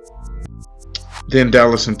sixth, then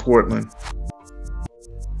Dallas and Portland.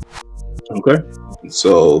 Okay.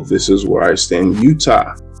 So this is where I stand.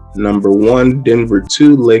 Utah Number 1, Denver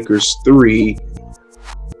 2, Lakers 3,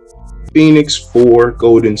 Phoenix 4,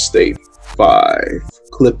 Golden State 5,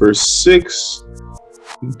 Clippers 6,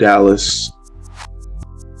 Dallas,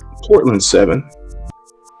 Portland 7,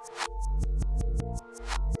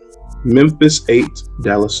 Memphis 8,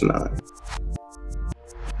 Dallas 9.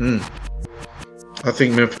 I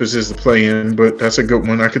think Memphis is the play-in, but that's a good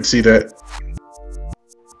one. I could see that.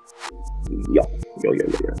 Yeah.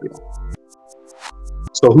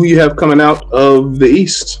 So who you have coming out of the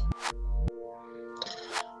East?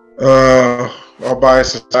 All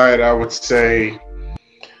bias aside, I would say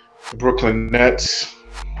the Brooklyn Nets.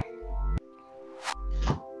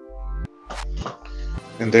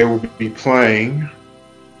 And they will be playing.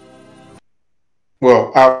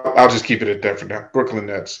 Well, I'll just keep it at that for now. Brooklyn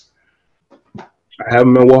Nets. I have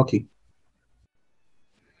Milwaukee.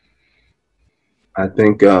 I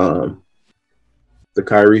think the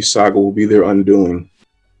Kyrie saga will be their undoing.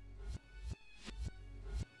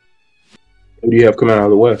 Who do you have coming out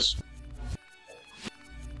of the West?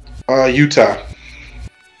 Utah.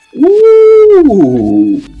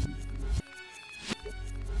 Woo!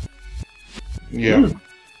 Yeah.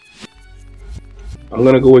 I'm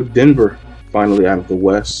going to go with Denver finally out of the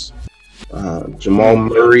West. Jamal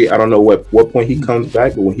Murray, I don't know what point he comes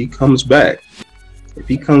back, but when he comes back, if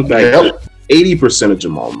he comes back 80% of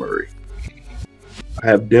Jamal Murray, I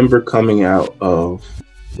have Denver coming out of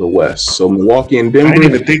the West. So Milwaukee and Denver. I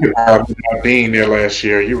didn't even think about not being there last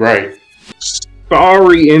year. You're right.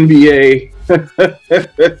 Sorry, NBA.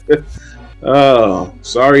 Oh,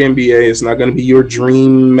 sorry, NBA. It's not going to be your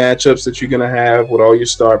dream matchups that you're going to have with all your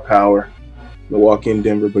star power, Milwaukee and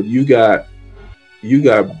Denver. But you got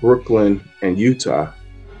Brooklyn and Utah.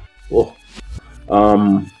 Oh.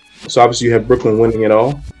 So obviously you have Brooklyn winning it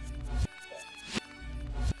all.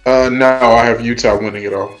 No, I have Utah winning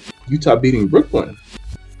it all. Utah beating Brooklyn.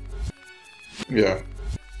 Yeah.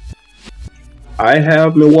 I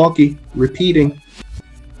have Milwaukee repeating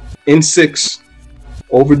in 6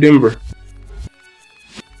 over Denver.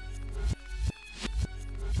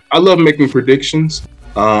 I love making predictions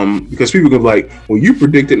because people can be like, well, you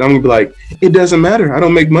predicted, and I'm going to be like, it doesn't matter. I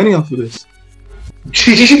don't make money off of this.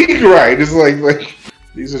 Right. It's like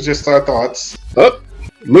these are just our thoughts. Oh,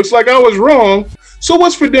 looks like I was wrong. So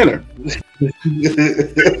what's for dinner?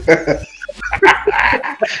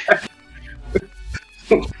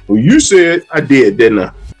 Well, you said I did, didn't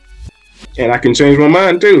I? And I can change my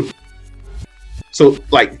mind too. So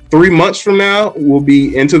like 3 months from now, we'll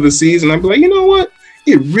be into the season. I'll be like, you know what?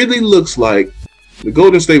 It really looks like the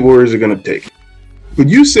Golden State Warriors are going to take it. But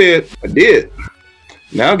you said I did.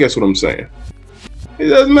 Now guess what I'm saying? It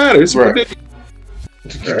doesn't matter. It's right. ridiculous.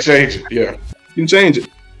 You can change it, yeah. You can change it.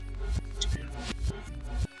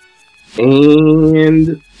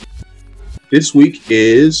 And this week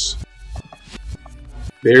is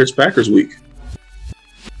Bears-Packers week.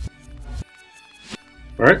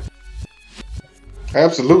 All right?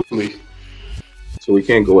 Absolutely. So we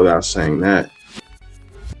can't go without saying that.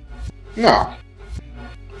 No.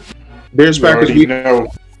 Bears-Packers week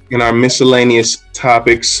in our miscellaneous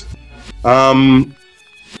topics. Go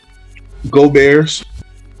Bears.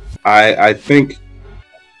 I think,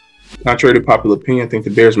 contrary to popular opinion, I think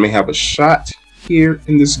the Bears may have a shot here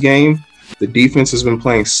in this game. The defense has been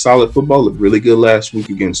playing solid football. Looked really good last week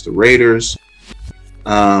against the Raiders.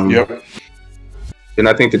 Yep. And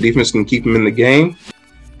I think the defense can keep them in the game.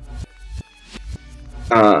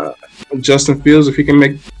 Justin Fields, if he can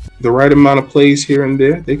make the right amount of plays here and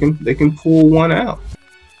there, they can pull one out.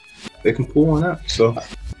 They can pull one out. So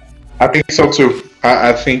I think so too.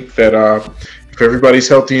 I think that if everybody's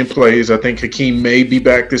healthy and plays, I think Hakeem may be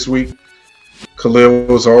back this week. Khalil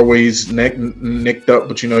was always nicked up,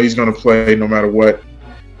 but he's going to play no matter what.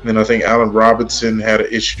 And then I think Allen Robinson had an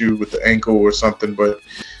issue with the ankle or something, but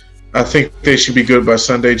I think they should be good by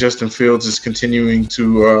Sunday. Justin Fields is continuing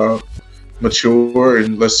to mature,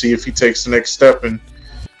 and let's see if he takes the next step and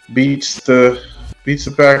beats the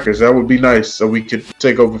Packers. That would be nice, so we could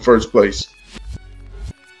take over first place.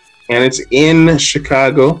 And it's in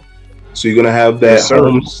Chicago, so you're going to have that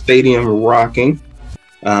home stadium rocking.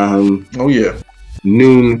 Oh, yeah.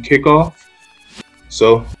 Noon kickoff.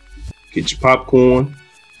 So get your popcorn,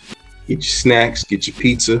 get your snacks, get your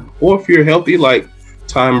pizza. Or if you're healthy like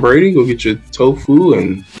Tom Brady, go get your tofu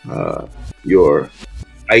and your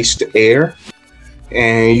iced air,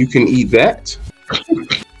 and you can eat that.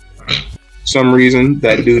 Some reason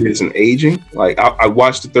that dude isn't aging. Like I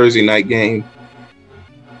watched the Thursday night game.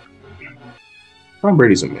 Tom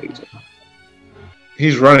Brady's amazing.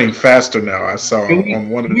 He's running faster now. I saw on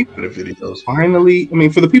one of the videos. Finally, I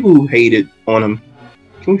mean, for the people who hated on him,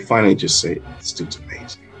 can we finally just say this dude's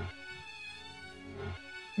amazing?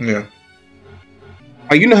 Yeah.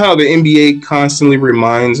 You know how the NBA constantly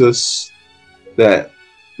reminds us that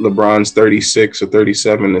LeBron's 36 or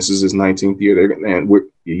 37. This is his 19th year. And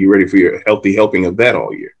you ready for your healthy helping of that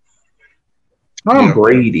all year? Tom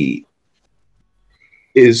Brady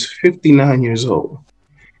is 59 years old,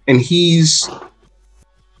 and he's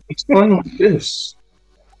playing like this.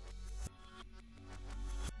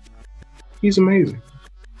 He's amazing.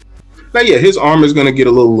 Now, yeah, his arm is going to get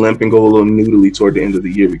a little limp and go a little noodly toward the end of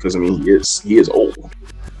the year because, I mean, he is old.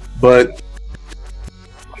 But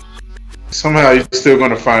somehow he's still going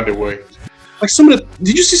to find a way. Like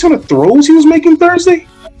did you see some of the throws he was making Thursday?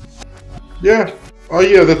 Yeah. Oh,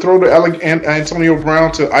 yeah, the throw to Antonio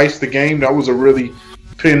Brown to ice the game, that was a really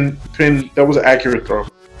that was an accurate throw.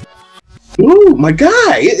 Ooh, my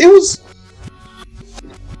guy. It was...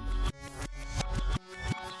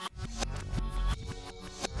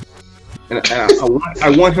 And I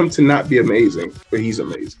want him to not be amazing, but he's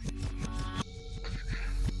amazing.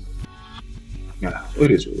 Yeah,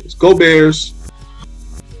 it is. Go Bears.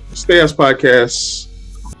 Stay Us Podcast.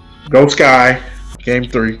 Go Sky. Game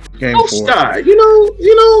 3. Game 4. Go Sky. You know.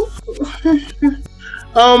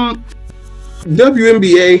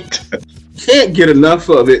 WNBA can't get enough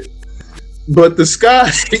of it, but the Sky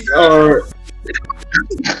are.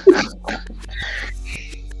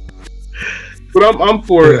 But I'm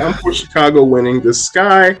for it. I'm for Chicago winning. The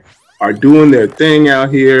Sky are doing their thing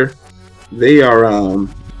out here. They are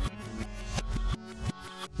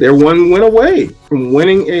they're one win away from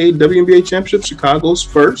winning a WNBA championship, Chicago's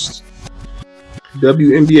first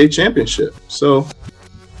WNBA championship. So,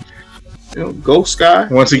 go Sky.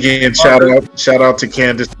 Once again, shout out to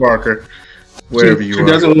Candace Parker, wherever you are. She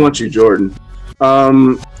doesn't want you, Jordan.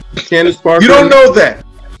 Candace Parker. You don't know that.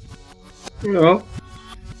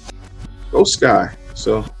 Go Sky.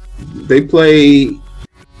 So they play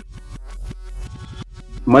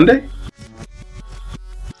Monday?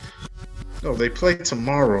 No, they play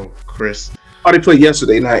tomorrow, Chris. Oh, they played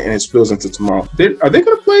yesterday night and it spills into tomorrow. Are they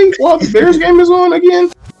going to play while the Bears game is on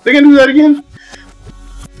again? They going to do that again?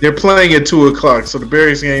 They're playing at 2 o'clock, so the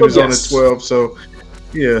Bears game is on at 12. So,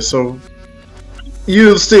 yeah, so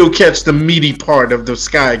you'll still catch the meaty part of the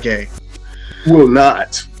Sky game. Will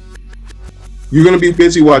not. You're going to be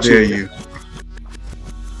busy watching. Dare you?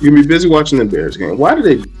 You're going to be busy watching the Bears game. Why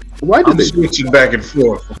did they switching back and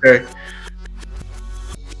forth, okay?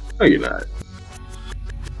 No, you're not.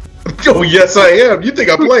 Oh, yes, I am. You think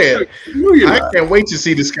I'm playing? No, you're not. I can't wait to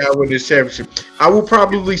see the Sky win this championship. I will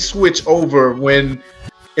probably switch over when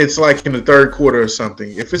it's like in the third quarter or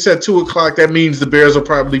something. If it's at 2 o'clock, that means the Bears will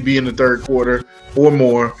probably be in the third quarter or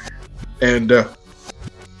more. And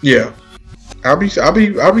yeah, I'll be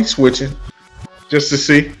switching just to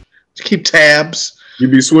see, to keep tabs. You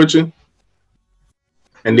be switching,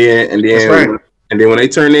 and then That's right. And then when they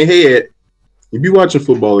turn their head, you be watching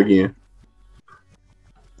football again.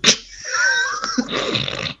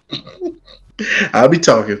 I'll be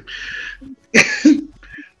talking.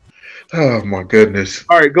 Oh my goodness!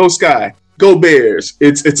 All right, go Sky, go Bears!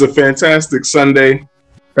 It's a fantastic Sunday.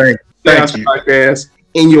 Thank you. Podcast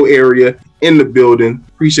in your area, in the building.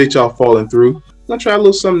 Appreciate y'all falling through. We're gonna try a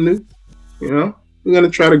little something new. We're gonna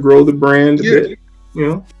try to grow the brand a bit.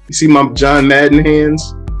 You see my John Madden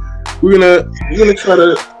hands. We're gonna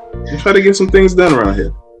try to get some things done around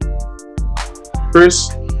here. Chris,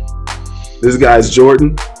 this guy's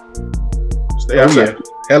Jordan. Stay outside.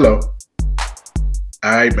 Hello.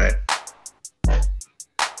 All right, man.